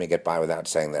 and don't let me get by without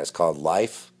saying this, called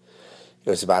Life. It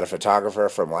was about a photographer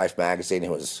from Life magazine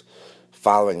who was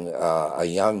following a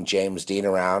young James Dean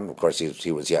around. Of course,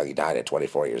 he was young. He died at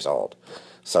 24 years old,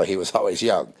 so he was always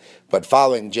young. But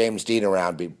following James Dean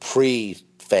around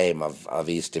pre-fame of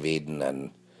East of Eden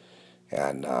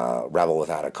and Rebel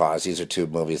Without a Cause. These are two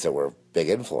movies that were big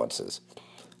influences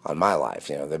on my life.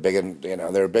 They're big they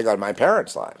were big on my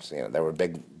parents' lives. They were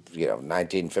big.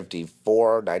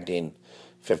 1954,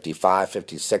 1955,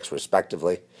 56,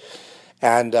 respectively,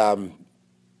 and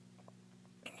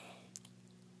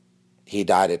he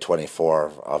died at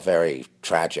 24. A very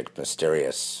tragic,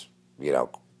 mysterious,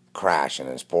 crash in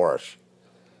his Porsche,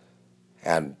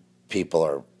 and people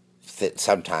are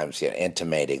sometimes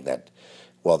intimating that,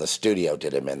 well, the studio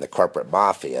did him in, the corporate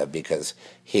mafia, because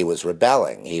he was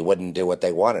rebelling. He wouldn't do what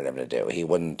they wanted him to do. He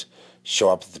wouldn't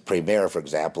show up at the premiere, for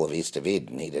example, of East of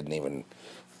Eden. He didn't even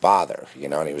bother,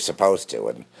 and he was supposed to.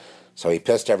 And so he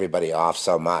pissed everybody off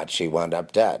so much he wound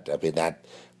up dead.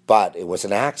 But it was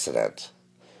an accident.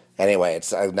 Anyway,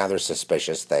 it's another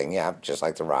suspicious thing, yeah, just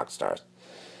like the rock stars.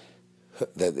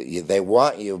 They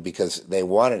want you because they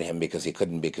wanted him because he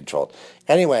couldn't be controlled.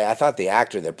 Anyway, I thought the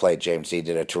actor that played James Dean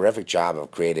did a terrific job of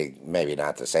creating, maybe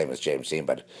not the same as James Dean,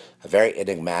 but a very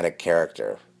enigmatic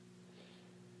character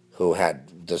who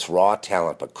had this raw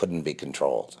talent but couldn't be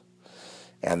controlled,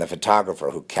 and the photographer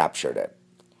who captured it.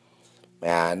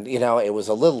 And, it was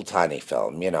a little tiny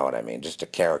film, you know what I mean, just a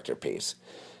character piece.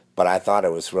 But I thought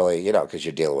it was really, because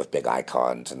you're dealing with big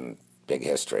icons and big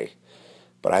history.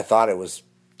 But I thought it was,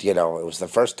 it was the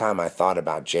first time I thought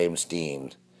about James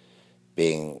Dean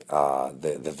being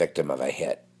the victim of a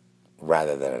hit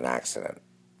rather than an accident.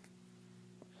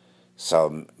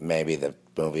 So maybe the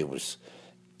movie was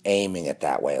aiming it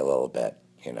that way a little bit,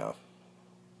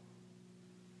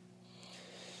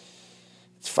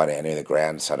 It's funny, I knew the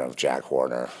grandson of Jack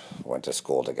Warner, went to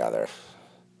school together.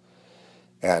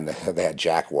 And they had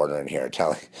Jack Warner in here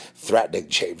threatening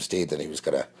James Dean that he was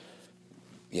going to,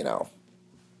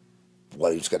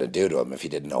 what he was going to do to him if he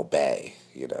didn't obey,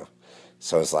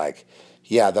 So it's like,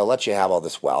 yeah, they'll let you have all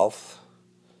this wealth.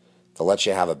 They'll let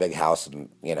you have a big house in,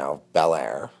 Bel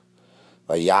Air,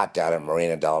 a yacht down in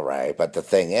Marina del Rey. But the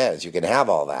thing is, you can have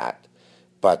all that,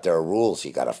 but there are rules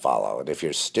you got to follow. And if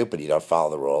you're stupid, you don't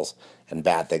follow the rules, and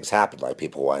bad things happen, like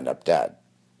people wind up dead.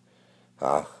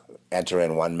 Enter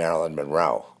in one Marilyn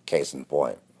Monroe, case in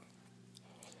point.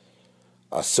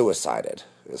 Suicided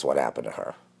is what happened to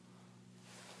her.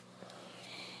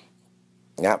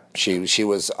 Yep, she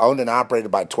was owned and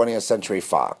operated by 20th Century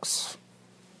Fox.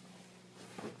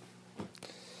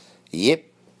 Yep.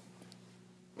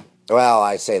 Well,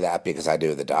 I say that because I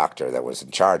knew the doctor that was in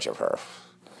charge of her.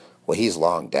 Well, he's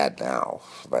long dead now,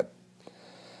 but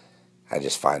I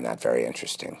just find that very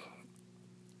interesting.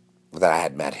 That I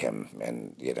had met him,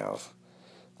 and,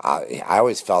 I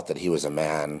always felt that he was a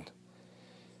man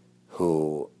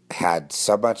who had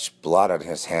so much blood on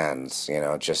his hands,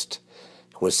 just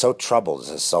was so troubled as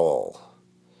a soul,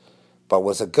 but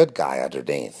was a good guy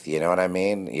underneath. You know what I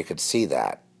mean? You could see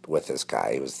that with this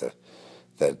guy. He was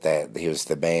he was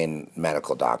the main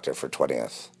medical doctor for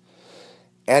 20th.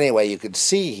 Anyway, you could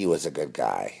see he was a good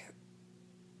guy,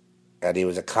 and he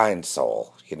was a kind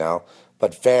soul,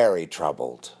 but very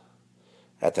troubled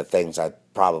at the things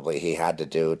probably he had to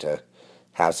do to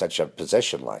have such a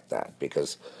position like that,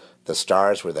 because the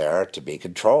stars were there to be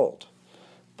controlled.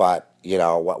 But,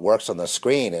 what works on the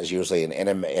screen is usually an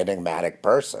enigmatic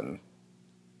person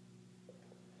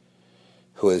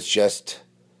who is just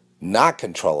not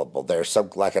controllable. There's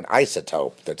like an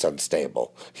isotope that's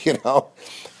unstable,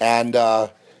 and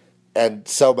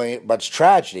so much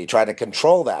tragedy trying to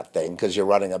control that thing because you're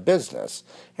running a business.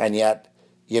 And yet,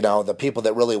 the people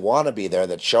that really want to be there,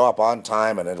 that show up on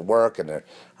time and at work and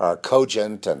are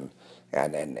cogent and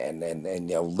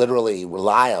literally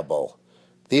reliable,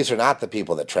 these are not the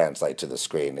people that translate to the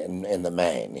screen in the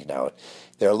main.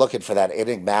 They're looking for that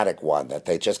enigmatic one that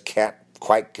they just can't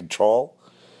quite control,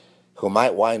 who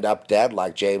might wind up dead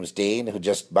like James Dean, who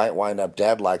just might wind up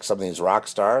dead like some of these rock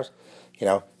stars.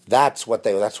 That's what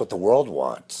the world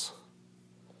wants.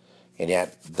 And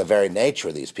yet the very nature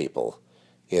of these people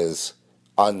is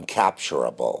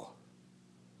uncapturable,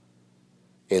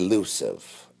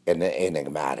 elusive, and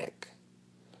enigmatic.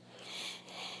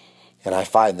 And I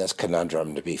find this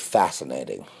conundrum to be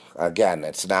fascinating. Again,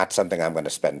 it's not something I'm going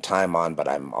to spend time on, but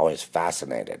I'm always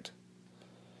fascinated,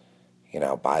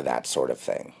 by that sort of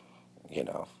thing.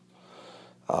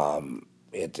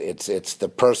 It's the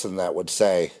person that would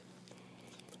say,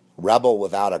 rebel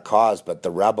without a cause, but the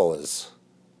rebel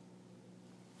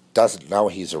doesn't know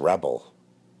he's a rebel,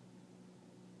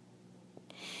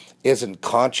 isn't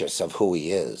conscious of who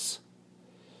he is.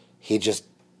 He just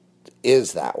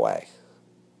is that way.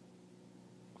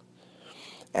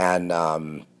 And,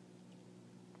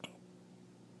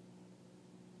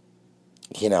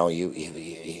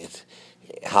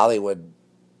 Hollywood,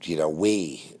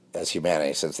 we as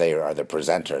humanity, since they are the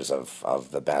presenters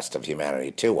of the best of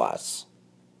humanity to us,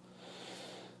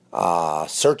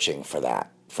 searching for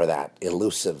that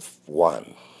elusive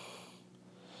one,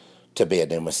 to be a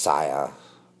new messiah,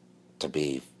 to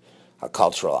be a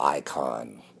cultural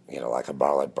icon, like a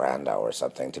Marlon Brando or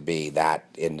something, to be that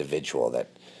individual, that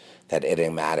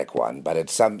enigmatic one. But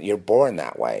you're born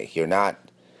that way. You're not,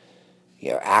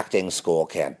 acting school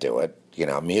can't do it.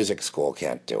 Music school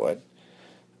can't do it.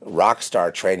 Rock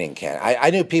star training can't. I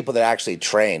knew people that actually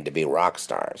trained to be rock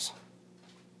stars.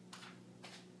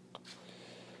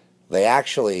 They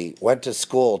actually went to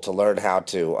school to learn how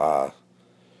to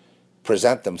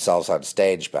present themselves on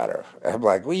stage better. And I'm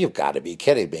like, well, you've got to be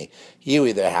kidding me. You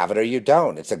either have it or you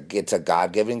don't. It's a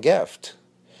God-given gift.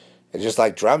 It's just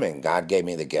like drumming. God gave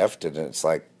me the gift, and it's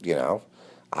like,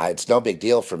 it's no big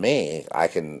deal for me. I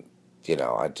can,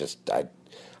 I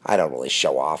don't really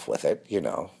show off with it,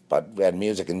 and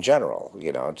music in general,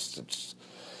 it's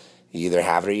you either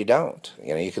have it or you don't.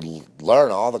 You can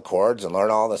learn all the chords and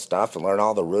learn all the stuff and learn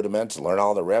all the rudiments and learn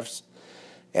all the riffs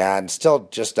and still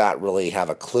just not really have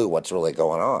a clue what's really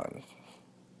going on.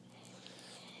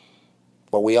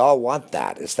 But we all want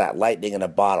that. It's that lightning in a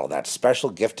bottle, that special,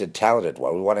 gifted, talented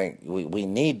one. We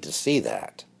need to see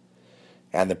that.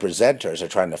 And the presenters are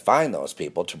trying to find those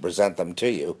people to present them to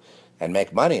you and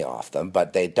make money off them,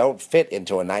 but they don't fit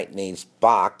into a night-needs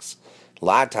box. A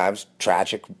lot of times,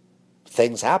 tragic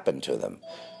things happen to them.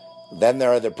 Then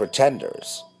there are the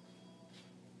pretenders.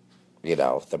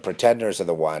 The pretenders are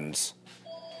the ones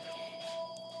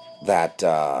that,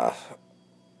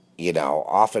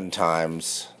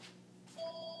 oftentimes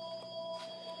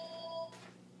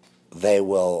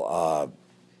they'll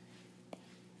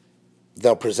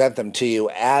present them to you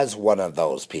as one of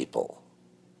those people.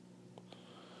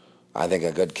 I think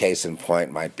a good case in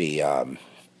point might be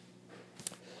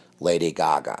Lady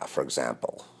Gaga, for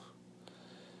example.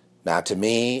 Now, to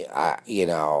me,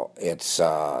 it's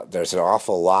there's an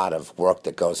awful lot of work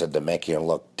that goes into making her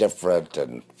look different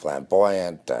and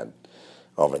flamboyant and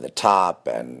over the top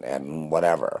and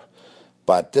whatever.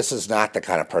 But this is not the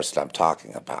kind of person I'm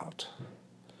talking about.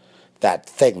 That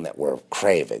thing that we're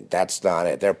craving, that's not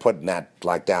it. They're putting that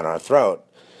like down our throat,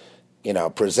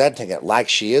 presenting it like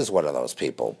she is one of those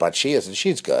people, but she isn't.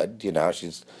 She's good,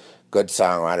 she's good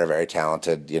songwriter, very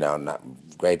talented, not,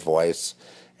 great voice,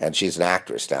 and she's an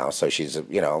actress now, so she's,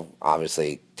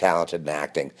 obviously talented in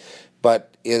acting.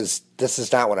 But this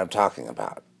is not what I'm talking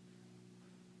about.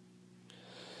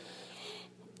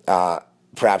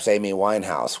 Perhaps Amy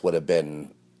Winehouse would have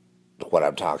been what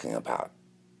I'm talking about,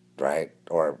 right?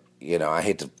 Or, I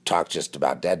hate to talk just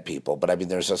about dead people, but I mean,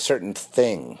 there's a certain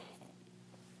thing.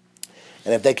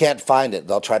 And if they can't find it,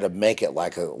 they'll try to make it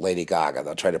like a Lady Gaga.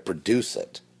 They'll try to produce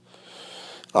it.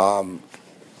 In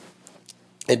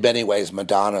many ways,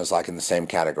 Madonna is like in the same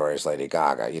category as Lady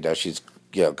Gaga. She's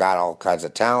got all kinds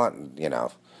of talent,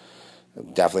 and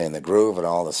definitely in the groove and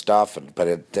all the stuff.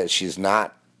 But she's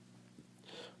not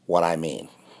what I mean.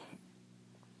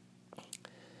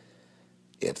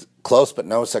 It's close but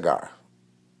no cigar.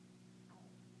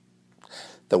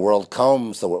 The world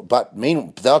combs the world, but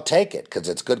they'll take it because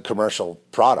it's good commercial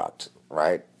product,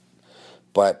 right?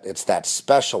 But it's that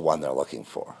special one they're looking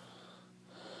for.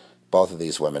 Both of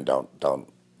these women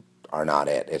are not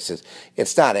it.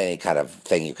 It's not any kind of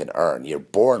thing you can earn. You're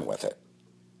born with it.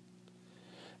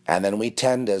 And then we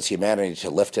tend as humanity to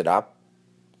lift it up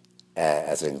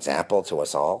as an example to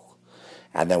us all,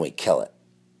 and then we kill it.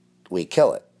 We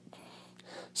kill it.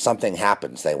 Something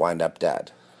happens, they wind up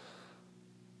dead.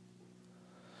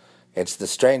 It's the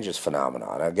strangest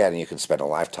phenomenon. Again, you can spend a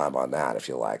lifetime on that if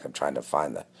you like. I'm trying to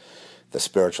find the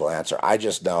spiritual answer. I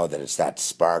just know that it's that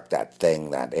spark, that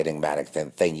thing, that enigmatic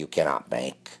thing you cannot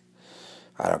make.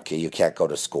 I don't care. You can't go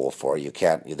to school for. You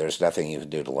can't. There's nothing you can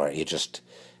do to learn.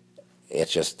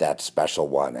 It's just that special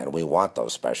one, and we want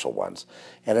those special ones.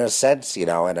 And in a sense, in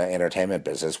an entertainment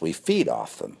business, we feed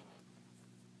off them,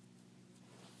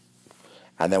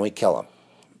 and then we kill them.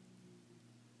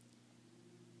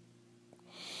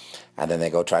 And then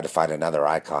they go try to find another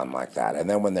icon like that. And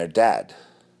then when they're dead,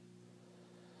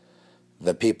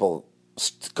 the people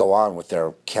go on with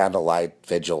their candlelight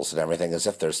vigils and everything as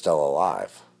if they're still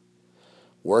alive,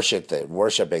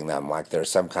 worshiping them like there's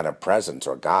some kind of presence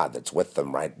or God that's with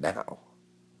them right now.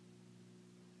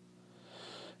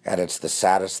 And it's the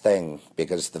saddest thing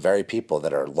because the very people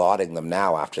that are lauding them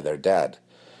now after they're dead,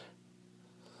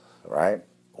 right,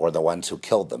 or the ones who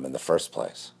killed them in the first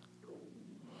place.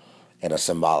 In a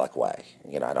symbolic way.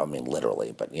 I don't mean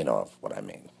literally, but you know what I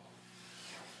mean.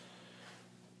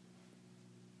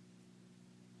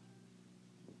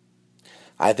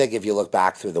 I think if you look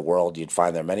back through the world, you'd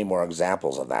find there are many more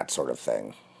examples of that sort of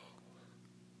thing.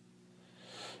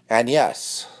 And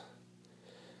yes,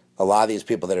 a lot of these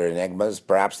people that are enigmas,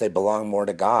 perhaps they belong more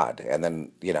to God. And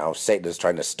then, Satan is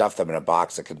trying to stuff them in a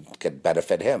box that could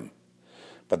benefit him.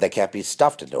 But they can't be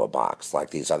stuffed into a box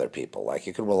like these other people. Like,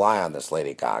 you can rely on this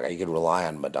Lady Gaga. You can rely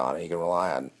on Madonna. You can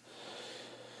rely on,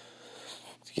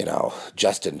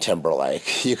 Justin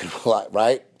Timberlake. You can rely,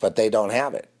 right? But they don't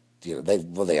have it.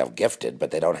 They have gifted,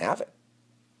 but they don't have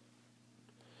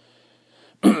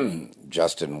it.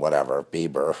 Justin, whatever,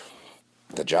 Bieber,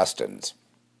 the Justins.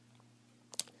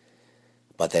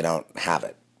 But they don't have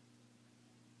it.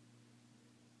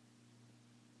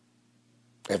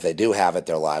 If they do have it,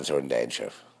 their lives are in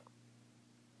danger.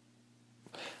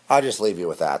 I'll just leave you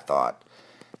with that thought.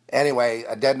 Anyway,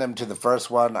 addendum to the first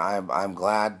one. I'm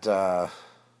glad.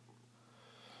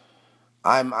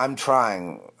 I'm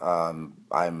trying. I'm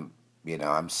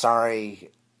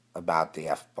sorry about the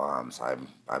F-bombs. I'm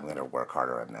going to work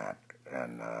harder on that.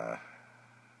 And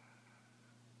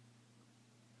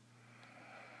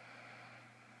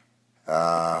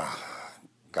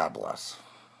God bless.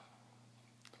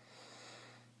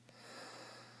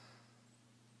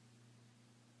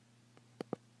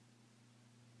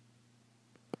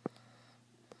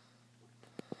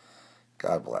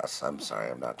 God bless. I'm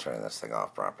sorry, I'm not turning this thing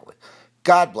off properly.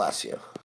 God bless you.